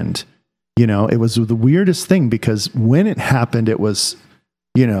happened. You know, it was the weirdest thing because when it happened, it was,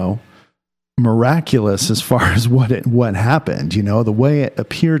 you know, miraculous as far as what happened. You know, the way it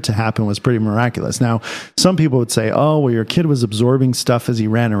appeared to happen was pretty miraculous. Now, some people would say, oh, well, your kid was absorbing stuff as he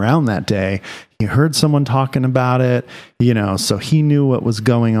ran around that day. He heard someone talking about it, you know, so he knew what was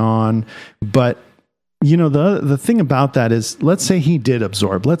going on. But you know, the thing about that is, let's say he did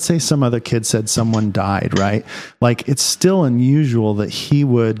absorb. Let's say some other kid said someone died, right? Like, it's still unusual that he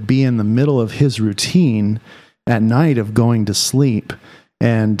would be in the middle of his routine at night of going to sleep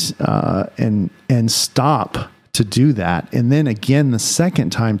and stop to do that. And then again, the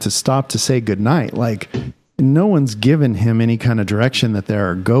second time to stop to say goodnight. Like, no one's given him any kind of direction that there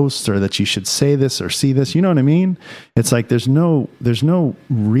are ghosts or that you should say this or see this. You know what I mean? It's like there's no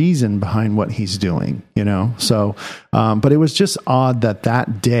reason behind what he's doing, you know? So, but it was just odd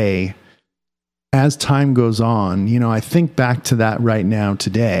that day, as time goes on, you know, I think back to that right now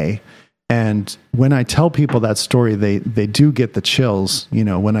today. And when I tell people that story, they do get the chills, you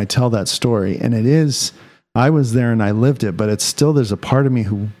know, when I tell that story. And it is, I was there and I lived it, but it's still, there's a part of me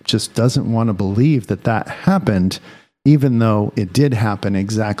who just doesn't want to believe that happened, even though it did happen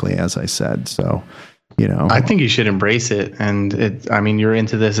exactly as I said. So, you know, I think you should embrace it. And I mean, you're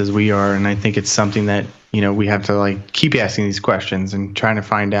into this as we are. And I think it's something that, you know, we have to like keep asking these questions and trying to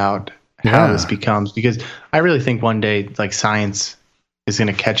find out how this becomes, because I really think one day like science is going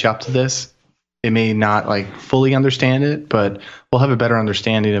to catch up to this. It may not like fully understand it, but we'll have a better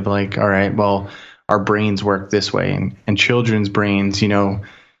understanding of like, all right, well, our brains work this way, and children's brains, you know,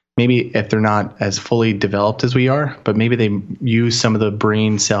 maybe if they're not as fully developed as we are, but maybe they use some of the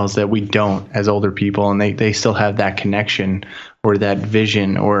brain cells that we don't as older people, and they still have that connection or that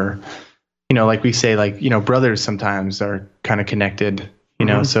vision, or, you know, like we say, like, you know, brothers sometimes are kind of connected, you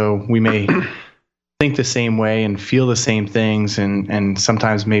know, so we may think the same way and feel the same things, and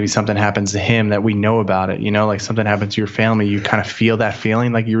sometimes maybe something happens to him that we know about it, you know, like something happens to your family, you kind of feel that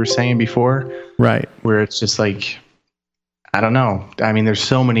feeling like you were saying before, right? Where it's just like, I don't know. I mean, there's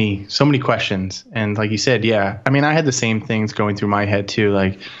so many questions, and like you said, yeah, I mean, I had the same things going through my head too,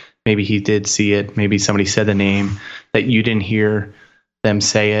 like maybe he did see it, maybe somebody said the name that you didn't hear them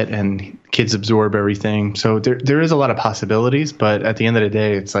say it, and kids absorb everything. So there is a lot of possibilities, but at the end of the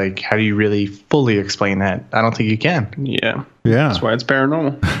day, it's like, how do you really fully explain that? I don't think you can. Yeah. That's why it's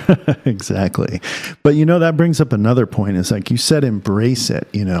paranormal. Exactly. But, you know, that brings up another point. Is like you said, embrace it,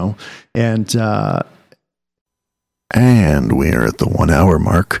 you know, And we're at the 1 hour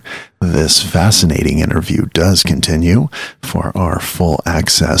mark. This fascinating interview does continue for our full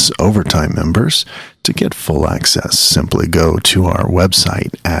access overtime members. To get full access, simply go to our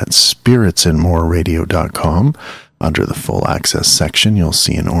website at spiritsandmoreradio.com. Under the full access section, you'll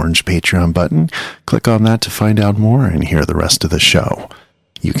see an orange Patreon button. Click on that to find out more and hear the rest of the show.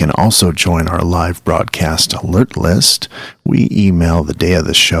 You can also join our live broadcast alert list. We email the day of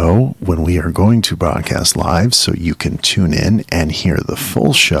the show when we are going to broadcast live, so you can tune in and hear the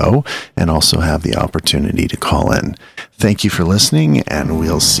full show and also have the opportunity to call in. Thank you for listening, and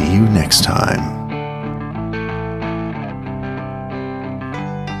we'll see you next time.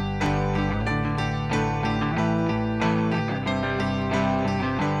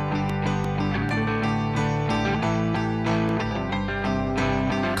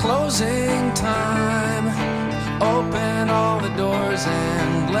 Closing time, open all the doors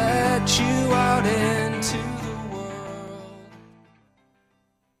and let you